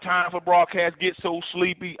about time for broadcast, get so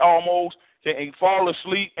sleepy almost, and fall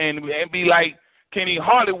asleep and be like, can he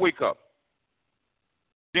hardly wake up?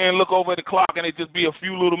 Then look over at the clock and it just be a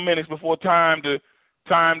few little minutes before time to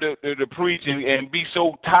preach and be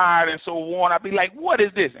so tired and so worn. I'd be like, what is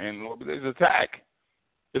this? And it's an attack.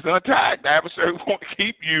 It's an attack. The adversary wants to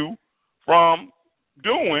keep you from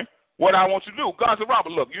doing what I want you to do. God said,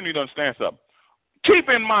 Robert, look, you need to understand something. Keep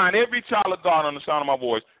in mind, every child of God on the sound of my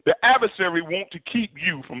voice, the adversary wants to keep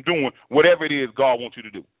you from doing whatever it is God wants you to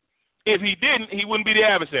do. If he didn't, he wouldn't be the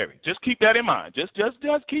adversary. Just keep that in mind. Just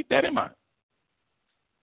keep that in mind.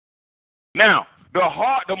 Now,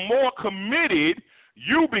 the more committed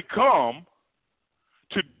you become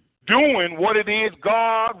to doing what it is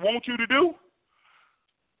God wants you to do,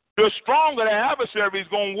 the stronger the adversary is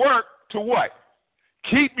going to work to what?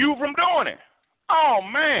 Keep you from doing it. Oh,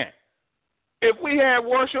 man. If we had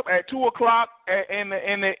worship at 2 o'clock in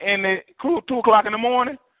the 2 o'clock in the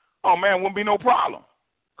morning, oh man, wouldn't be no problem,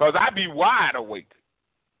 because I'd be wide awake.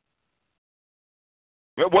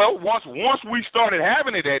 Well, once we started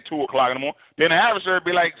having it at 2 o'clock in the morning, then the adversary would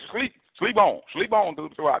be like, sleep on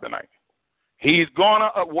throughout the night. He's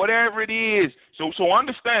gonna whatever it is. So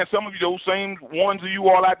understand, some of you, those same ones of you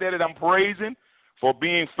all out there that I'm praising for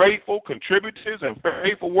being faithful contributors and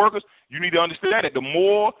faithful workers, you need to understand that the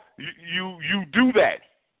more you do that,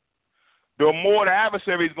 the more the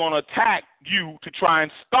adversary is going to attack you to try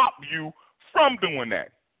and stop you from doing that.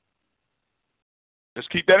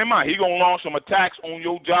 Just keep that in mind. He's going to launch some attacks on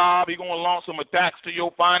your job. He's going to launch some attacks to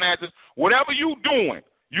your finances. Whatever you're doing,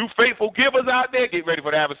 you faithful givers out there, get ready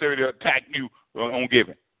for the adversary to attack you on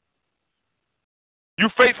giving. You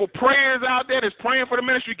faithful prayers out there that's praying for the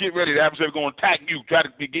ministry, get ready. The adversary is going to attack you, try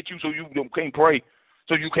to get you so you can't pray,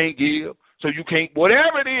 so you can't give, so you can't,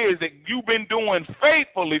 whatever it is that you've been doing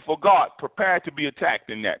faithfully for God, prepare to be attacked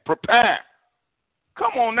in that. Prepare.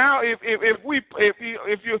 Come on now, if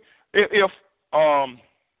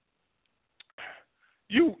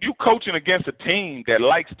you coaching against a team that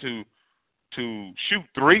likes to shoot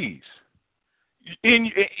threes,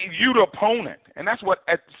 you the opponent, and that's what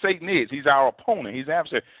Satan is. He's our opponent. He's the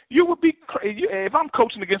adversary. You would be if I'm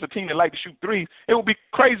coaching against a team that like to shoot threes, it would be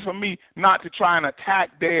crazy for me not to try and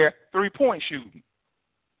attack their 3-point shooting.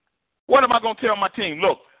 What am I going to tell my team?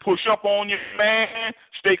 Look, push up on your man,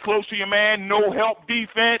 stay close to your man, no help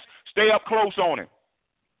defense, stay up close on him.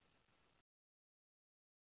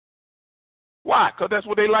 Why? Because that's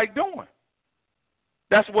what they like doing.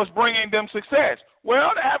 That's what's bringing them success.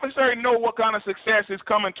 Well, the adversary know what kind of success is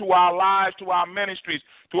coming to our lives, to our ministries,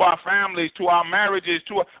 to our families, to our marriages,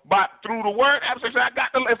 but through the word. Adversary say,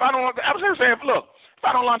 if I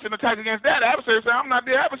don't launch an attack against that, the adversary say, I'm not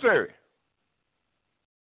the adversary.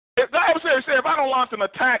 If the adversary say, if I don't launch an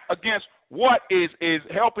attack against what is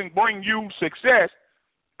helping bring you success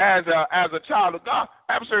as a child of God,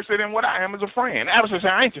 the adversary say, then what I am is a friend. The adversary say,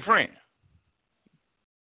 I ain't your friend.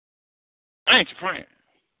 I ain't your friend.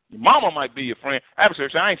 Your mama might be your friend. Adversary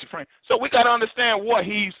say, I ain't your friend. So we got to understand what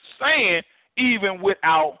he's saying even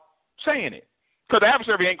without saying it. Because the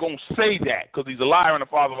adversary ain't going to say that because he's a liar and the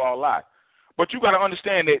father of all lies. But you got to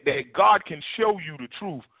understand that God can show you the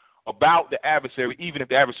truth about the adversary even if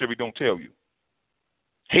the adversary don't tell you.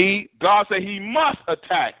 God said he must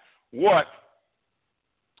attack what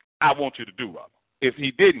I want you to do, Robert. If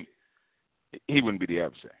he didn't, he wouldn't be the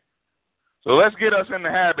adversary. So let's get us in the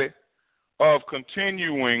habit of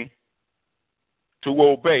continuing to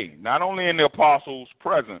obey, not only in the apostles'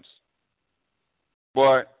 presence,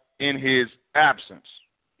 but in his absence.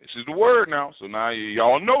 This is the word now, so now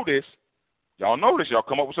y'all know this. Y'all know this. Y'all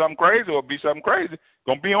come up with something crazy or be something crazy,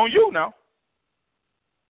 going to be on you now.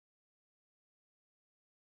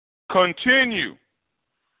 Continue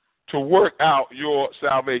to work out your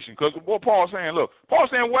salvation. Because what Paul's saying, look, Paul's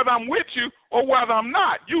saying whether I'm with you or whether I'm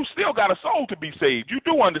not, you still got a soul to be saved. You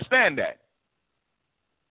do understand that.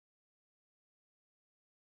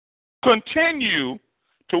 Continue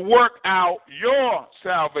to work out your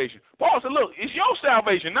salvation. Paul said, look, it's your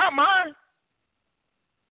salvation, not mine.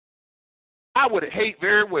 I would hate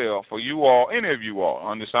very well for you all, any of you all,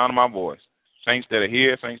 on the sound of my voice, saints that are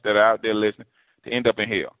here, saints that are out there listening, to end up in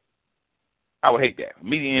hell. I would hate that.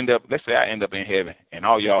 Me to end up, let's say I end up in heaven and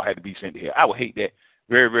all y'all had to be sent to hell. I would hate that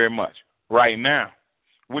very, very much. Right now,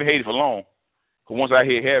 we'd hate it for long. Because once I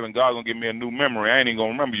hit heaven, God's going to give me a new memory. I ain't even going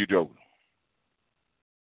to remember you jokers.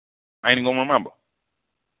 I ain't even going to remember.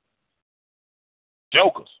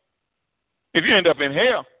 Jokers. If you end up in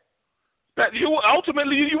hell, that you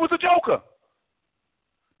ultimately you was a joker.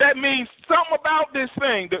 That means something about this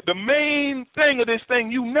thing, the main thing of this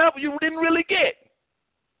thing you didn't really get.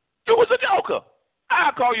 You was a joker.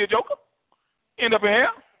 I'll call you a joker. End up in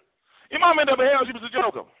hell. Your mom ended up in hell, she was a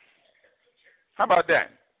joker. How about that?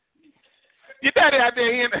 Your daddy out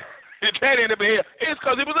there, your daddy ended up in hell. It's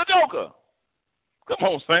because he was a joker. Come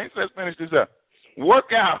on, saints, let's finish this up.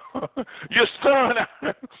 Work out. Your son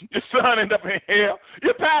ended up in hell.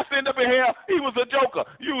 Your pastor ended up in hell. He was a joker.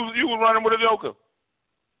 You was running with a joker.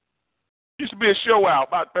 Used to be a show out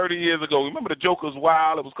about 30 years ago. Remember the Joker's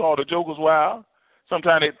Wild? It was called the Joker's Wild.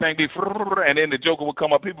 Sometimes they think and then the Joker would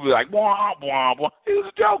come up. People would be like, wah, wah, wah. He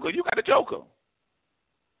was a joker. You got a joker.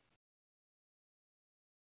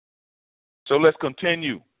 So let's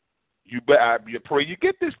continue. You pray you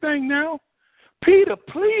get this thing now. Peter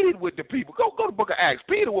pleaded with the people. Go to the book of Acts.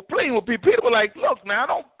 Peter was pleading with people. Peter was like, look now,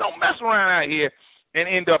 don't mess around out here and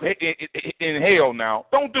end up in hell now.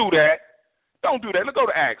 Don't do that. Don't do that. Let's go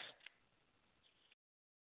to Acts.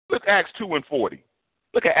 Look, Acts 2:40.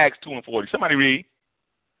 Look at Acts 2:40. Somebody read.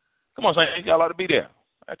 Come on, Saints. Y'all ought to be there.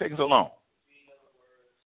 That's taking so long.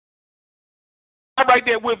 Right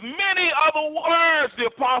there, with many other words, the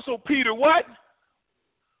Apostle Peter, what?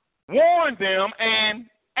 Warned them, and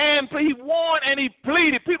he warned and he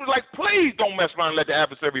pleaded. People like, please don't mess around and let the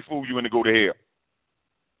adversary fool you and go to hell.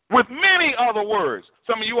 With many other words.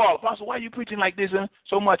 Some of you all, Apostle, why are you preaching like this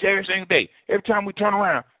so much every single day? Every time we turn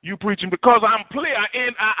around, you preaching because I'm clear,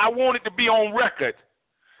 and I want it to be on record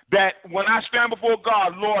that when I stand before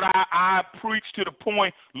God, Lord, I preach to the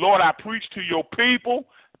point, Lord, I preach to your people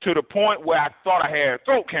to the point where I thought I had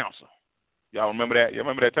throat cancer. Y'all remember that? You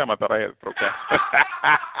remember that time I thought I had throat cancer?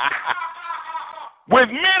 With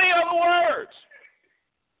many other words.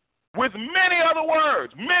 With many other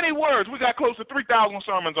words. Many words. We got close to 3,000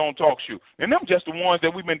 sermons on Talk Shoe. And them just the ones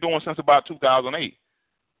that we've been doing since about 2008.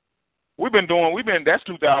 That's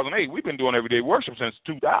 2008. We've been doing everyday worship since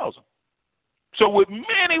 2000. So with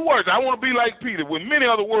many words, I want to be like Peter. With many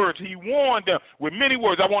other words, he warned them. With many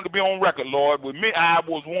words, I want to be on record, Lord. With me, I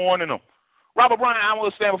was warning them. Robert Brown, I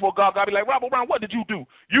will stand before God. God be like, Robert Brown, what did you do?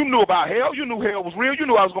 You knew about hell. You knew hell was real. You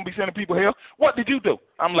knew I was going to be sending people hell. What did you do?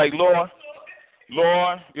 I'm like, Lord,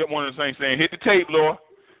 you one of the things saying, hit the tape, Lord.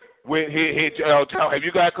 Have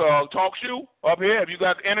you got Talk Shoe up here? Have you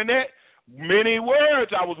got the internet? Many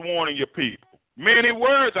words I was warning your people. Many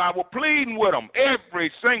words I was pleading with them every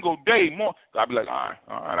single day. More. God be like, all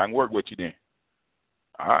right, I can work with you then.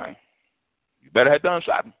 All right. You better have done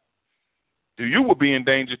something. You will be in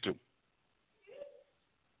danger too.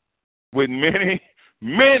 With many,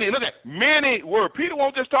 look at many words. Peter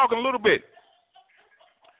won't just talk a little bit.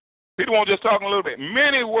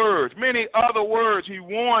 Many words, many other words. He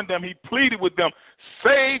warned them. He pleaded with them.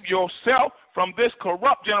 Save yourself from this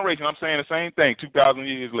corrupt generation. I'm saying the same thing 2,000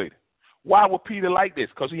 years later. Why would Peter like this?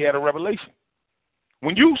 Because he had a revelation.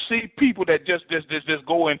 When you see people that just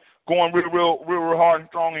going real hard and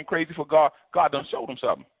strong and crazy for God, God done showed them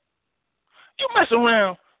something. You mess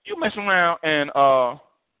around and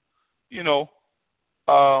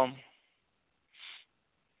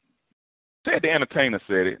said the entertainer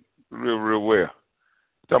said it real well.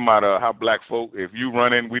 Talking about how black folk, if you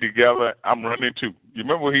running, we together, I'm running too. You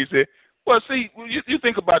remember what he said? Well, see, you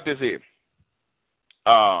think about this here.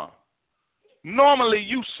 Normally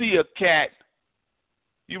you see a cat,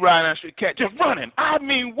 you ride down the street, cat just running. I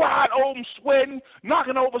mean, wide open, sweating,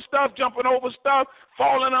 knocking over stuff, jumping over stuff,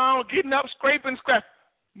 falling on, getting up, scraping, scratching.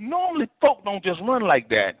 Normally folk don't just run like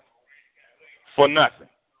that for nothing.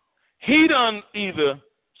 He done either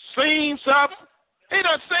seen something,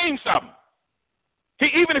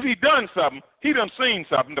 even if he done something, he done seen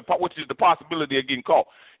something, which is the possibility of getting caught.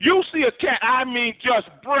 You see a cat, I mean, just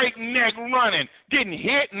breakneck running, getting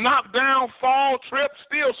hit, knocked down, fall, trip,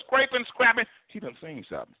 still scraping, scrapping. He done seen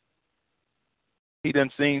something.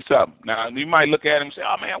 Now, you might look at him and say,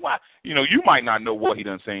 oh, man, why? You might not know what he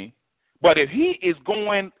done seen. But if he is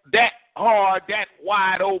going that hard, that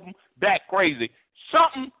wide open, that crazy,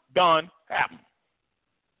 something done happened.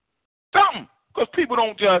 Something. Because people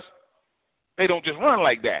don't just run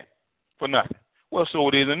like that for nothing. Well, so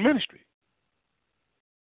it is in ministry.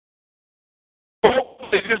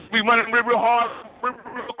 They just be running real hard,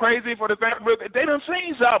 real crazy for the thing. They done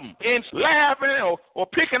seen something and laughing or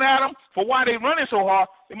picking at them for why they running so hard.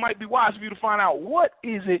 It might be wise for you to find out what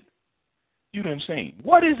is it you done seen.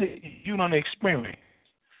 What is it you done experienced?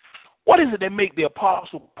 What is it that make the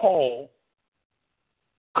Apostle Paul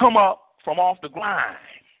come up from off the grind,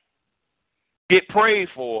 get prayed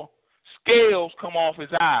for, scales come off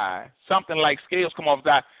his eye, something like scales come off his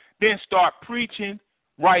eye, then start preaching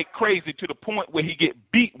right crazy to the point where he get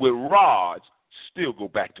beat with rods, still go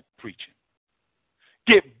back to preaching.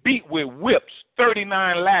 Get beat with whips,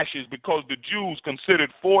 39 lashes, because the Jews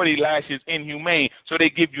considered 40 lashes inhumane. So they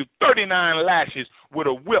give you 39 lashes with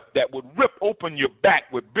a whip that would rip open your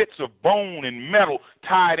back with bits of bone and metal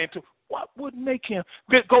tied into. What would make him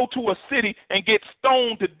go to a city and get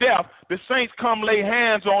stoned to death? The saints come lay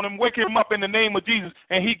hands on him, wake him up in the name of Jesus,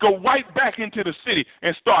 and he go right back into the city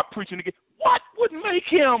and start preaching again. What would make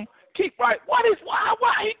him keep right? Why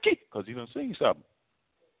he keep? Because he done seen something.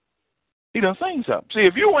 See,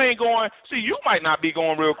 if you ain't going, you might not be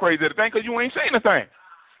going real crazy at the thing because you ain't seen a thing.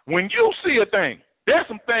 When you see a thing, there's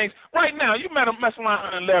some things. Right now, you better mess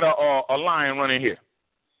around and let a lion run in here.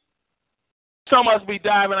 Some of us be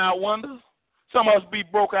diving out windows. Some of us be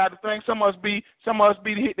broke out of things. Some of us be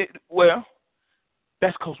hit. Well,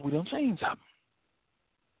 that's because we done seen something.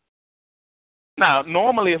 Now,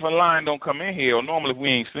 normally if a lion don't come in here, or normally if we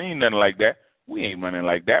ain't seen nothing like that, we ain't running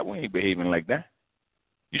like that. We ain't behaving like that.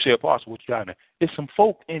 You say, Apostle, what you got now? It's some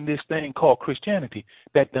folk in this thing called Christianity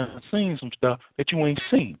that done seen some stuff that you ain't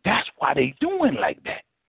seen. That's why they doing like that.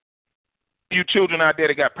 You children out there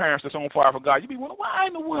that got parents that's on fire for God, you be wondering, why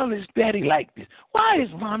in the world is daddy like this? Why is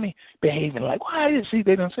mommy behaving like, why is she,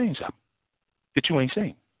 they done seen something that you ain't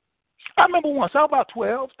seen? I remember once, I was about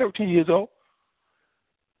 12, 13 years old,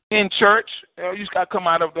 in church. You just got to come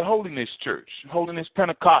out of the Holiness Church, Holiness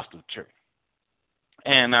Pentecostal Church.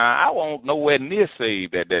 And I wasn't nowhere near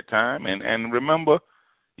saved at that time. And remember,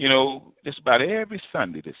 you know, just about every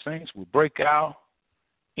Sunday, the saints would break out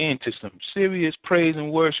into some serious praise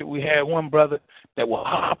and worship. We had one brother that would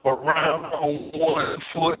hop around on one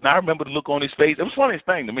foot. And I remember the look on his face. It was the funniest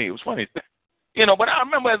thing to me. It was funny. You know, but I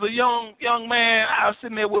remember as a young man, I was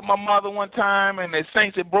sitting there with my mother one time, and the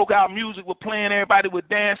saints had broke out, music was playing, everybody was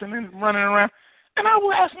dancing and running around. And I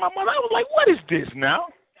would ask my mother, I was like, what is this now?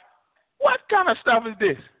 What kind of stuff is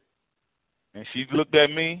this? And she looked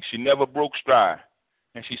at me. She never broke stride.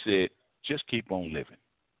 And she said, just keep on living.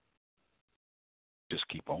 Just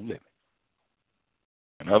keep on living.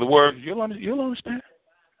 In other words, you'll understand.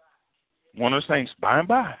 One of the things, by and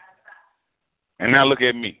by. And now look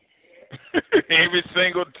at me. Every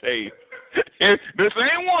single day. The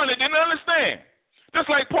same one that didn't understand. Just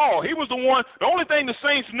like Paul, he was the one, the only thing the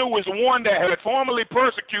saints knew is the one that had formerly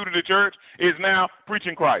persecuted the church is now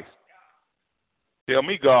preaching Christ. Tell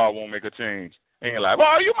me God won't make a change. And you're like,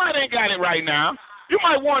 well, you might ain't got it right now. You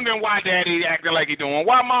might wondering why daddy acting like he doing,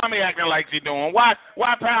 why mommy acting like she doing, why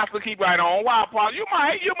pastor keep right on, why Paul. You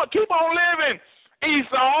might keep on living,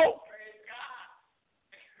 Esau.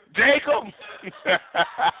 Jacob.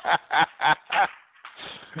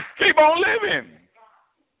 Keep on living.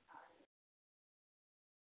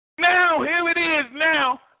 Now, here it is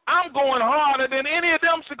now. I'm going harder than any of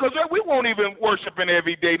them because we won't even worshiping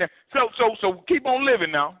every day. So keep on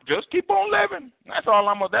living now. Just keep on living. That's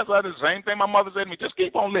the same thing my mother said to me. Just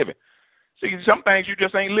keep on living. See, some things you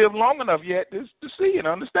just ain't lived long enough yet to see and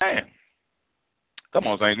understand. Come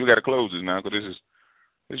on, saints, we got to close this now because this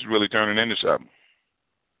is really turning into something.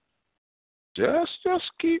 Just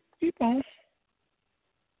keep on.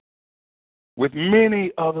 With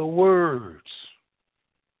many other words,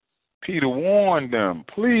 Peter warned them,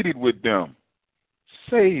 pleaded with them,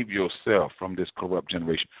 save yourself from this corrupt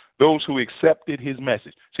generation. Those who accepted his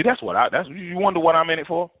message. See, you wonder what I'm in it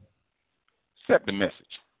for? Accept the message.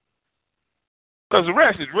 Because the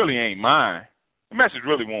message really ain't mine. The message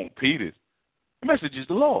really won't Peter's. The message is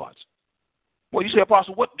the Lord's. Well, you say,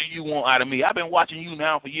 Apostle, what do you want out of me? I've been watching you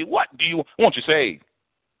now for years. What do you want you saved?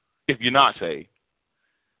 If you're not saved.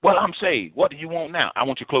 Well, I'm saved. What do you want now? I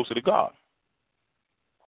want you closer to God.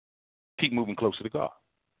 Keep moving closer to God.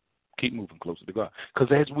 Keep moving closer to God.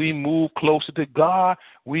 Because as we move closer to God,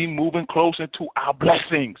 we moving closer to our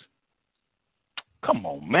blessings. Come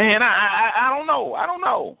on, man. I don't know. I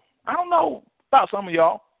don't know about some of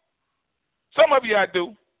y'all. Some of you I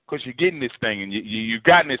do. Because you're getting this thing and you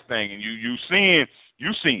gotten this thing and you seeing.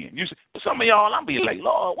 But some of y'all, I'm be like,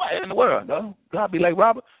 Lord, what in the world? God be like,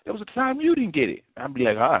 Robert, there was a time you didn't get it. I'll be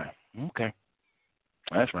like, all right, okay.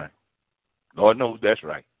 That's right. Lord knows that's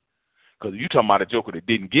right. Because you talking about a joker that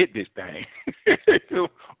didn't get this thing.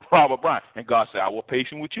 Robert Bryant. And God said, I was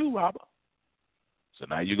patient with you, Robert. So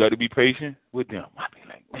now you got to be patient with them. I'll be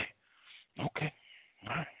like, man, okay.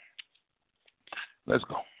 All right. Let's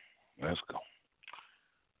go.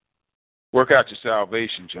 Work out your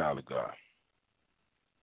salvation, child of God.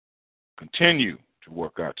 Continue to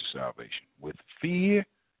work out your salvation with fear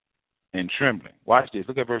and trembling. Watch this.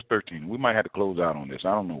 Look at verse 13. We might have to close out on this.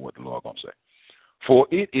 I don't know what the Lord going to say. For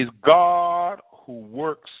it is God who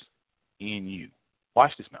works in you.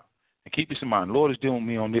 Watch this now. And keep this in mind. The Lord is dealing with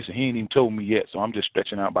me on this, and he ain't even told me yet, so I'm just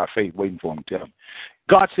stretching out by faith, waiting for him to tell me.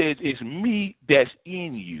 God says it's me that's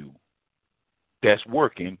in you that's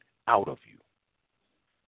working out of you.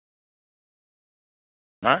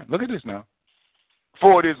 All right, look at this now.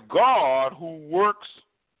 For it is God who works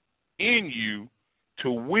in you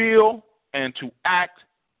to will and to act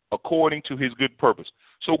according to his good purpose.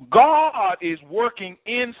 So God is working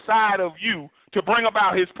inside of you to bring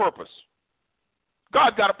about his purpose.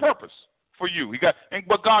 God's got a purpose for you.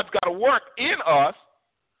 But God's got to work in us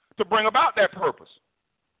to bring about that purpose.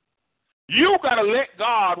 You got to let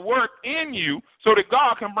God work in you so that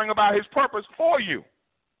God can bring about his purpose for you.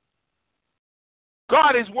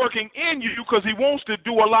 God is working in you because he wants to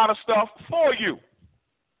do a lot of stuff for you.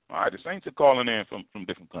 All right, the saints are calling in from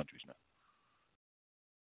different countries now.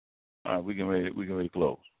 All right, we can ready to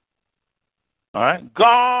close. All right,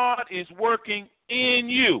 God is working in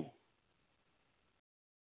you.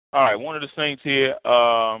 All right, one of the saints here,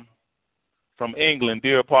 1 from England.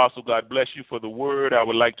 Dear Apostle, God bless you for the word. I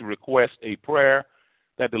would like to request a prayer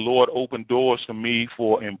that the Lord open doors for me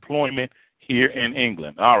for employment here in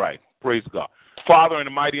England. All right. Praise God. Father, in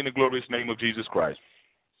the mighty and the glorious name of Jesus Christ,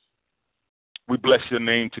 we bless your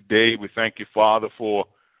name today. We thank you, Father, for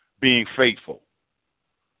being faithful.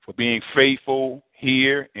 For being faithful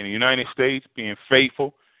here in the United States, being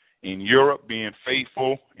faithful in Europe, being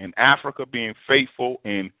faithful in Africa, being faithful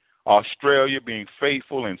in Australia, being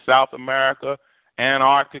faithful in South America,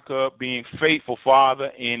 Antarctica, being faithful,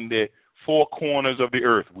 Father, in the four corners of the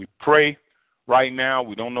earth. We pray right now.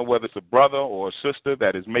 We don't know whether it's a brother or a sister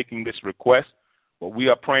that is making this request, but we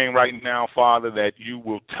are praying right now, Father, that you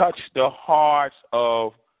will touch the hearts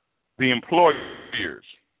of the employers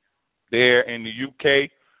there in the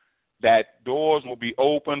UK, that doors will be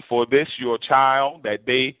open for this, your child, that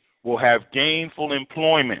they will have gainful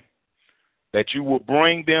employment, that you will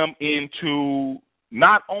bring them into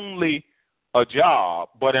not only a job,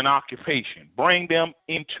 but an occupation. Bring them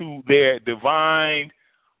into their divine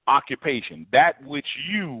occupation, that which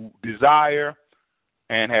you desire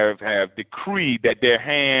and have decreed that their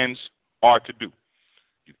hands are to do.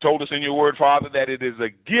 You told us in your word, Father, that it is a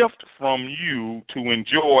gift from you to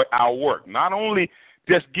enjoy our work. Not only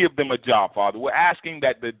just give them a job, Father. We're asking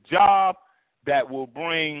that the job that will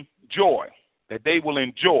bring joy, that they will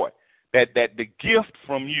enjoy, that the gift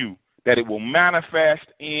from you, that it will manifest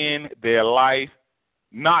in their life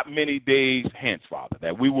not many days hence, Father,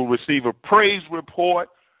 that we will receive a praise report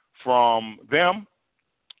from them,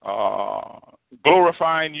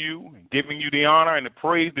 glorifying you and giving you the honor and the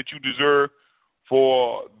praise that you deserve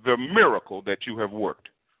for the miracle that you have worked.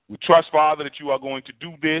 We trust, Father, that you are going to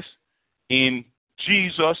do this in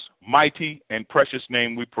Jesus' mighty and precious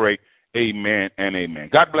name we pray. Amen and amen.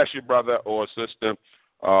 God bless you, brother or sister.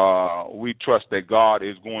 We trust that God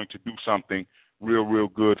is going to do something real, real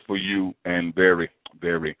good for you and very,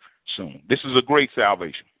 very soon. This is a great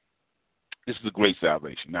salvation. This is a great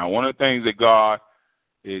salvation. Now, one of the things that God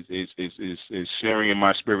is sharing in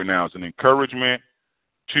my spirit now is an encouragement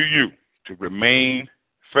to you to remain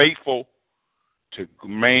faithful, to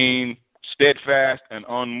remain steadfast and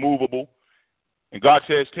unmovable. And God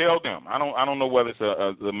says, tell them. I don't know whether it's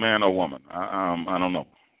a man or woman. I don't know.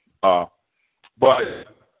 But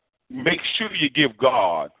make sure you give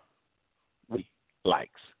God what he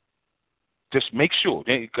likes. Just make sure.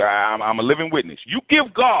 I'm a living witness. You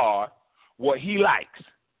give God what he likes,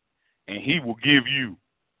 and he will give you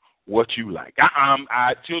what you like.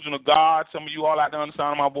 Children of God, some of you all out there on the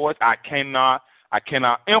sound of my voice, I cannot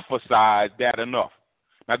emphasize that enough.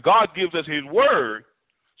 Now, God gives us his word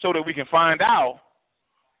so that we can find out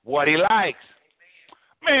what he likes.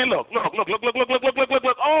 Man, look.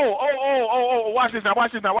 Oh, watch this now.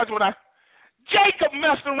 Watch what Jacob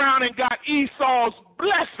messed around and got Esau's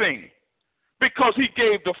blessing because he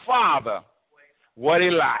gave the father what he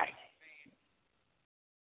liked.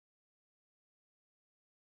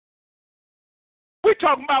 We're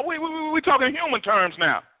talking human terms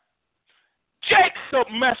now. Jacob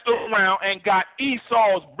messed around and got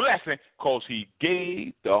Esau's blessing because he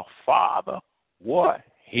gave the father what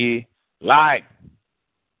he liked.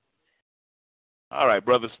 All right,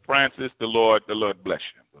 Brother Francis, the Lord bless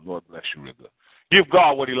you. The Lord bless you real good. Give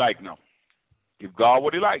God what he likes now. Give God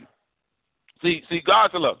what he likes. See,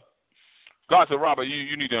 God said, look. God said, Robert,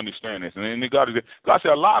 you need to understand this. And God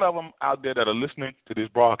said, a lot of them out there that are listening to this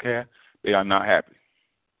broadcast, they are not happy.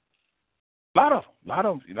 A lot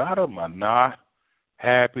of them are not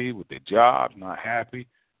happy with their jobs, not happy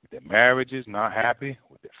with their marriages, not happy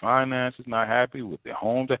with their finances, not happy with their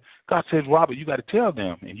homes. God says, Robert, you got to tell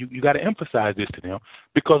them, and you got to emphasize this to them,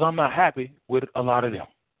 because I'm not happy with a lot of them.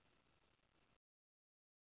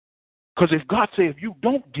 Because if God says, if you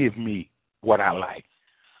don't give me what I like,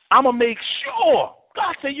 I'm going to make sure.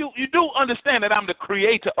 God said, you do understand that I'm the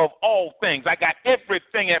creator of all things. I got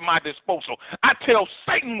everything at my disposal. I tell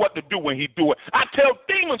Satan what to do when he do it. I tell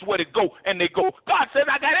demons where to go, and they go. God said,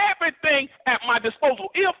 I got everything at my disposal.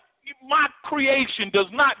 If my creation does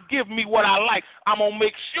not give me what I like, I'm going to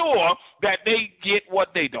make sure that they get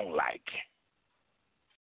what they don't like.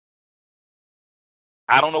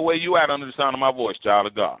 I don't know where you at under the sound of my voice, child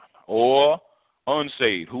of God, or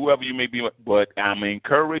unsaved, whoever you may be, but I'm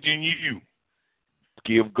encouraging you.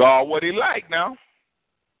 Give God what he like now.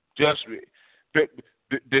 Just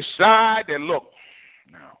decide that, look,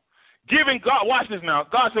 now, giving God, watch this now.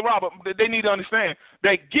 God said, Robert, they need to understand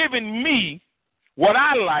that giving me what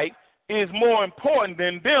I like is more important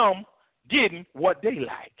than them getting what they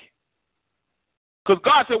like. Because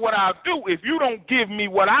God said, what I'll do, if you don't give me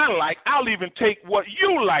what I like, I'll even take what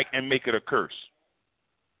you like and make it a curse.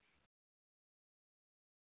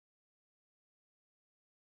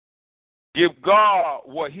 Give God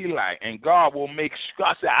what he like, and God will make sure.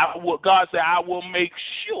 God said, I will make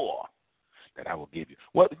sure that I will give you.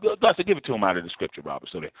 Well, God said, give it to him out of the scripture, Robert.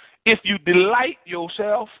 So that if you delight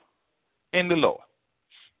yourself in the Lord,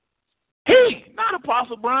 he, not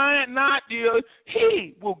Apostle Brian, not you,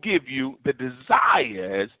 he will give you the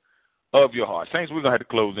desires of your heart. Saints, we're going to have to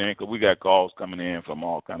close in because we got calls coming in from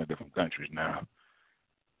all kind of different countries now.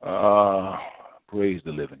 Praise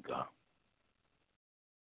the living God.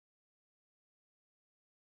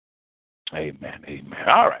 Amen, amen.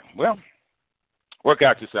 All right, well, work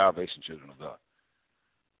out your salvation, children of God.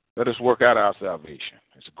 Let us work out our salvation.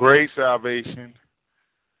 It's a great salvation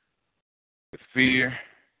with fear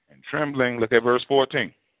and trembling. Look at verse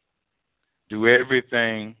 14. Do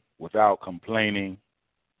everything without complaining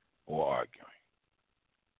or arguing.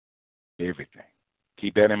 Everything.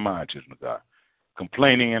 Keep that in mind, children of God.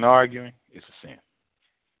 Complaining and arguing is a sin.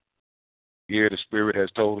 Here the Spirit has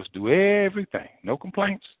told us, do everything. No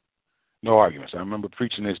complaints, no arguments. I remember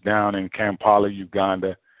preaching this down in Kampala,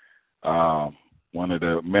 Uganda. One of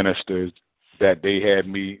the ministers that they had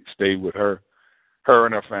me stay with her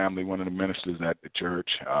and her family, one of the ministers at the church.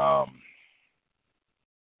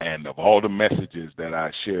 And of all the messages that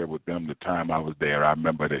I shared with them the time I was there, I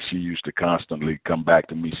remember that she used to constantly come back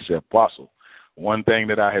to me. She said, Apostle, one thing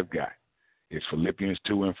that I have got is Philippians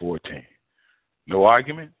 2:14. No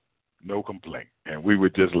argument, no complaint. And we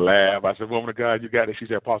would just laugh. I said, woman of God, you got it. She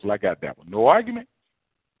said, Apostle, I got that one. No argument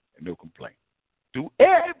and no complaint. Do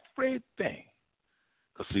everything.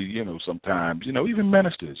 Because, see, sometimes, even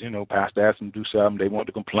ministers, pastor asks them to do something. They want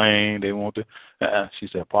to complain. They want to. She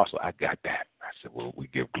said, Apostle, I got that. I said, well, we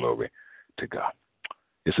give glory to God.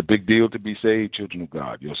 It's a big deal to be saved, children of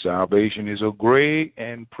God. Your salvation is a great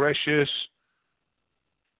and precious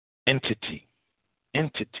entity.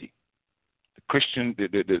 The Christian,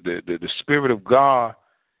 the Spirit of God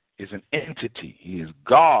is an entity. He is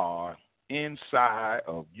God inside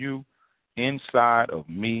of you, inside of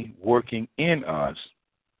me, working in us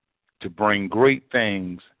to bring great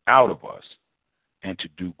things out of us and to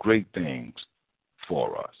do great things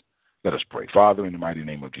for us. Let us pray. Father, in the mighty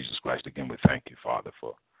name of Jesus Christ, again, we thank you, Father,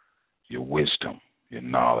 for your wisdom, your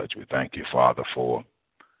knowledge. We thank you, Father, for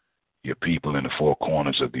your people in the four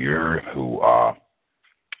corners of the earth who are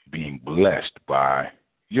being blessed by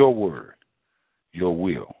your word, your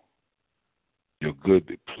will, your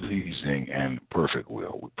good, pleasing, and perfect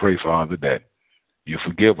will. We pray, Father, that you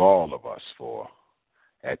forgive all of us for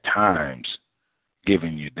at times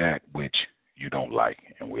giving you that which you don't like.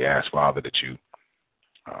 And we ask, Father, that you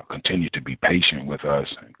continue to be patient with us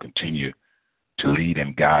and continue to lead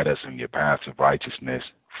and guide us in your paths of righteousness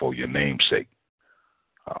for your name's sake.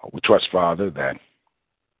 We trust, Father, that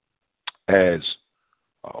as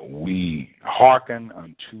we hearken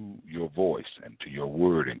unto your voice and to your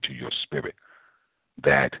word and to your spirit,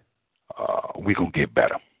 that we're going to get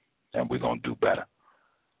better and we're going to do better.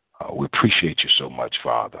 We appreciate you so much,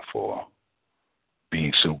 Father, for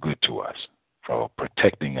being so good to us, for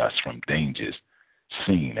protecting us from dangers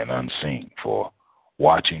seen and unseen, for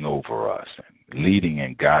watching over us and leading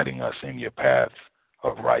and guiding us in your path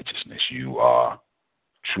of righteousness. You are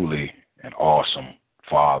truly an awesome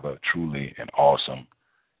Father, truly an awesome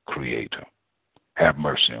Creator. Have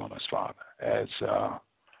mercy on us, Father, as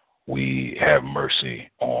we have mercy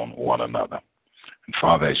on one another. And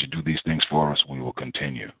Father, as you do these things for us, we will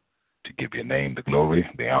continue to give your name the glory,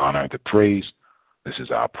 the honor, the praise. This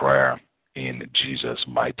is our prayer. In Jesus'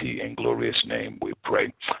 mighty and glorious name we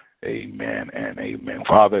pray. Amen and amen.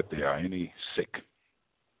 Father, if there are any sick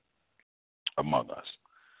among us,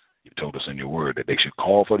 you told us in your word that they should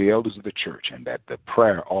call for the elders of the church and that the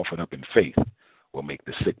prayer offered up in faith will make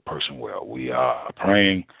the sick person well. We are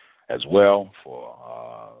praying as well for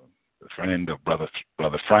the friend of Brother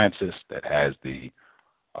Francis that has the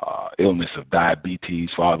illness of diabetes.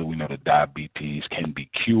 Father, we know that diabetes can be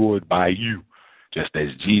cured by you, just as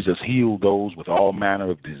Jesus healed those with all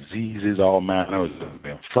manner of diseases, all manner of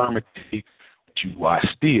infirmity. You are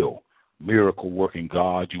still miracle-working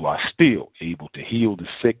God. You are still able to heal the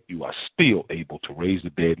sick. You are still able to raise the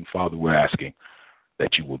dead. And Father, we're asking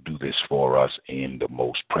that you will do this for us in the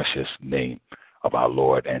most precious name of our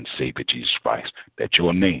Lord and Savior Jesus Christ, that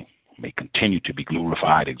your name may continue to be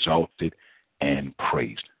glorified, exalted, and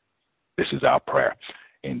praised. This is our prayer.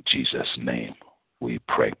 In Jesus' name we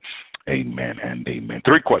pray. Amen and amen.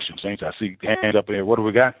 3 questions, saints. I see hands up there. What do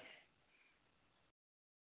we got?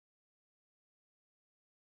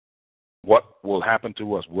 What will happen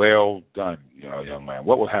to us? Well done, young man.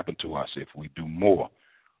 What will happen to us if we do more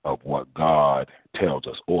of what God tells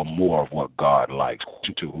us or more of what God likes?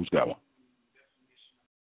 Question 2. Who's got one?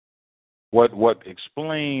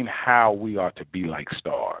 Explain how we are to be like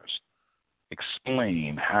stars.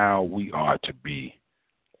 Explain how we are to be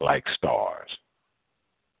like stars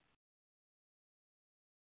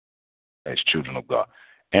as children of God.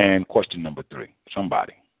 And question number 3,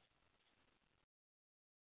 somebody.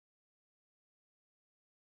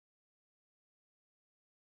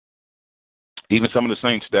 Even some of the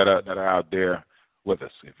saints that are out there with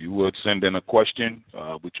us, if you would send in a question,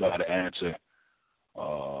 we try to answer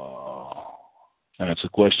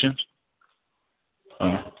questions.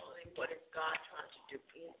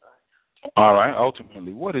 All right.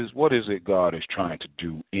 Ultimately, what is it God is trying to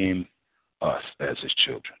do in us as His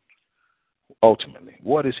children? Ultimately,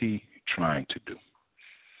 what is He trying to do?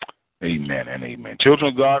 Amen and amen.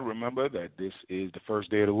 Children of God, remember that this is the first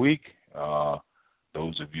day of the week.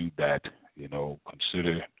 Those of you that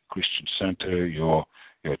consider Christian Center your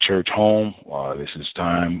church home, this is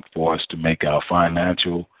time for us to meet our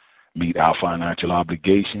financial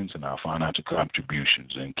obligations and our financial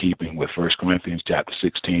contributions. In keeping with 1 Corinthians chapter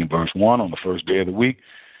 16, verse 1, on the first day of the week,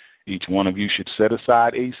 each one of you should set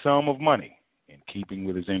aside a sum of money in keeping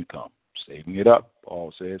with his income, saving it up,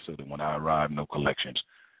 Paul says, so that when I arrive, no collections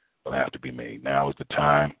will have to be made. Now is the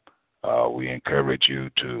time. We encourage you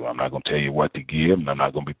to, I'm not going to tell you what to give, and I'm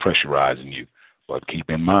not going to be pressurizing you, but keep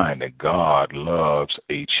in mind that God loves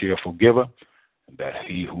a cheerful giver, and that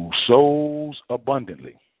he who sows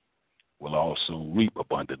abundantly will also reap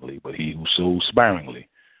abundantly, but he who sows sparingly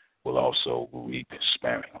will also reap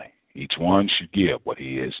sparingly. Each one should give what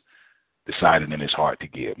he is decided in his heart to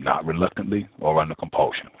give, not reluctantly or under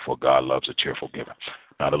compulsion, for God loves a cheerful giver.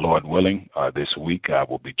 Now, the Lord willing, this week I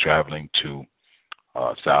will be traveling to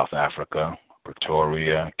South Africa,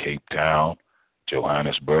 Pretoria, Cape Town,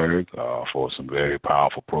 Johannesburg for some very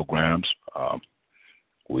powerful programs.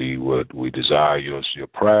 We desire your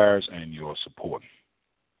prayers and your support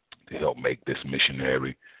to help make this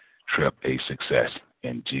missionary trip a success.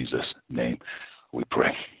 In Jesus' name we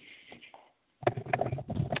pray.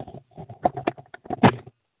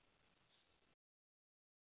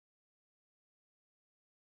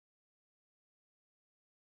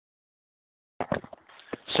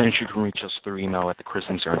 Since you can reach us through email at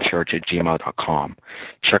thechristianzonechurch@gmail.com.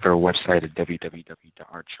 Check our website at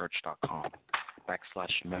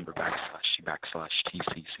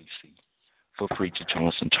www.ourchurch.com/member/c/TCCC. Feel free to join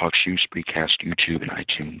us on TalkShoe, Spreecast, YouTube, and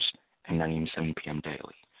iTunes at 9 a.m. 7 p.m.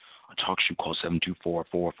 daily. On TalkShoe, call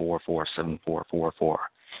 724-444-7444.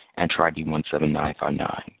 Enter ID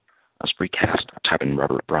 17959. On Spreecast, type in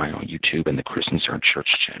Robert Bryan on YouTube and the Christian Church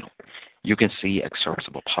channel. You can see excerpts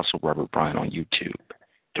of Apostle Robert Bryan on YouTube.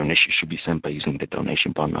 Donations should be sent by using the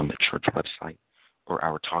donation button on the church website or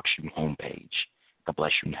our TalkShoe homepage. God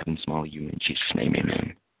bless you and heaven smile you in Jesus' name,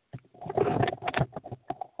 amen.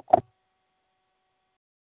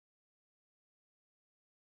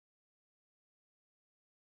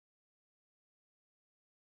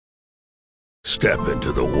 Step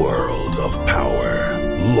into the world of power,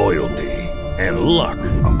 loyalty, and luck.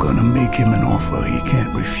 I'm gonna make him an offer he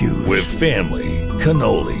can't refuse. With family,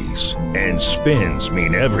 cannolis, and spins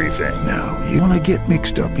mean everything. Now, you wanna get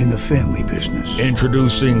mixed up in the family business.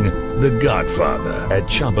 Introducing The Godfather at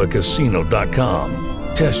ChumbaCasino.com.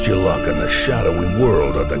 Test your luck in the shadowy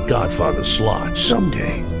world of The Godfather slot.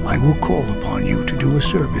 Someday, I will call upon you to do a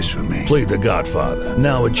service for me. Play The Godfather,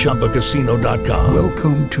 now at ChumbaCasino.com.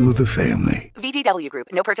 Welcome to the family. VGW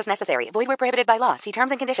Group. No purchase necessary. Void where prohibited by law. See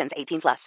terms and conditions. 18+.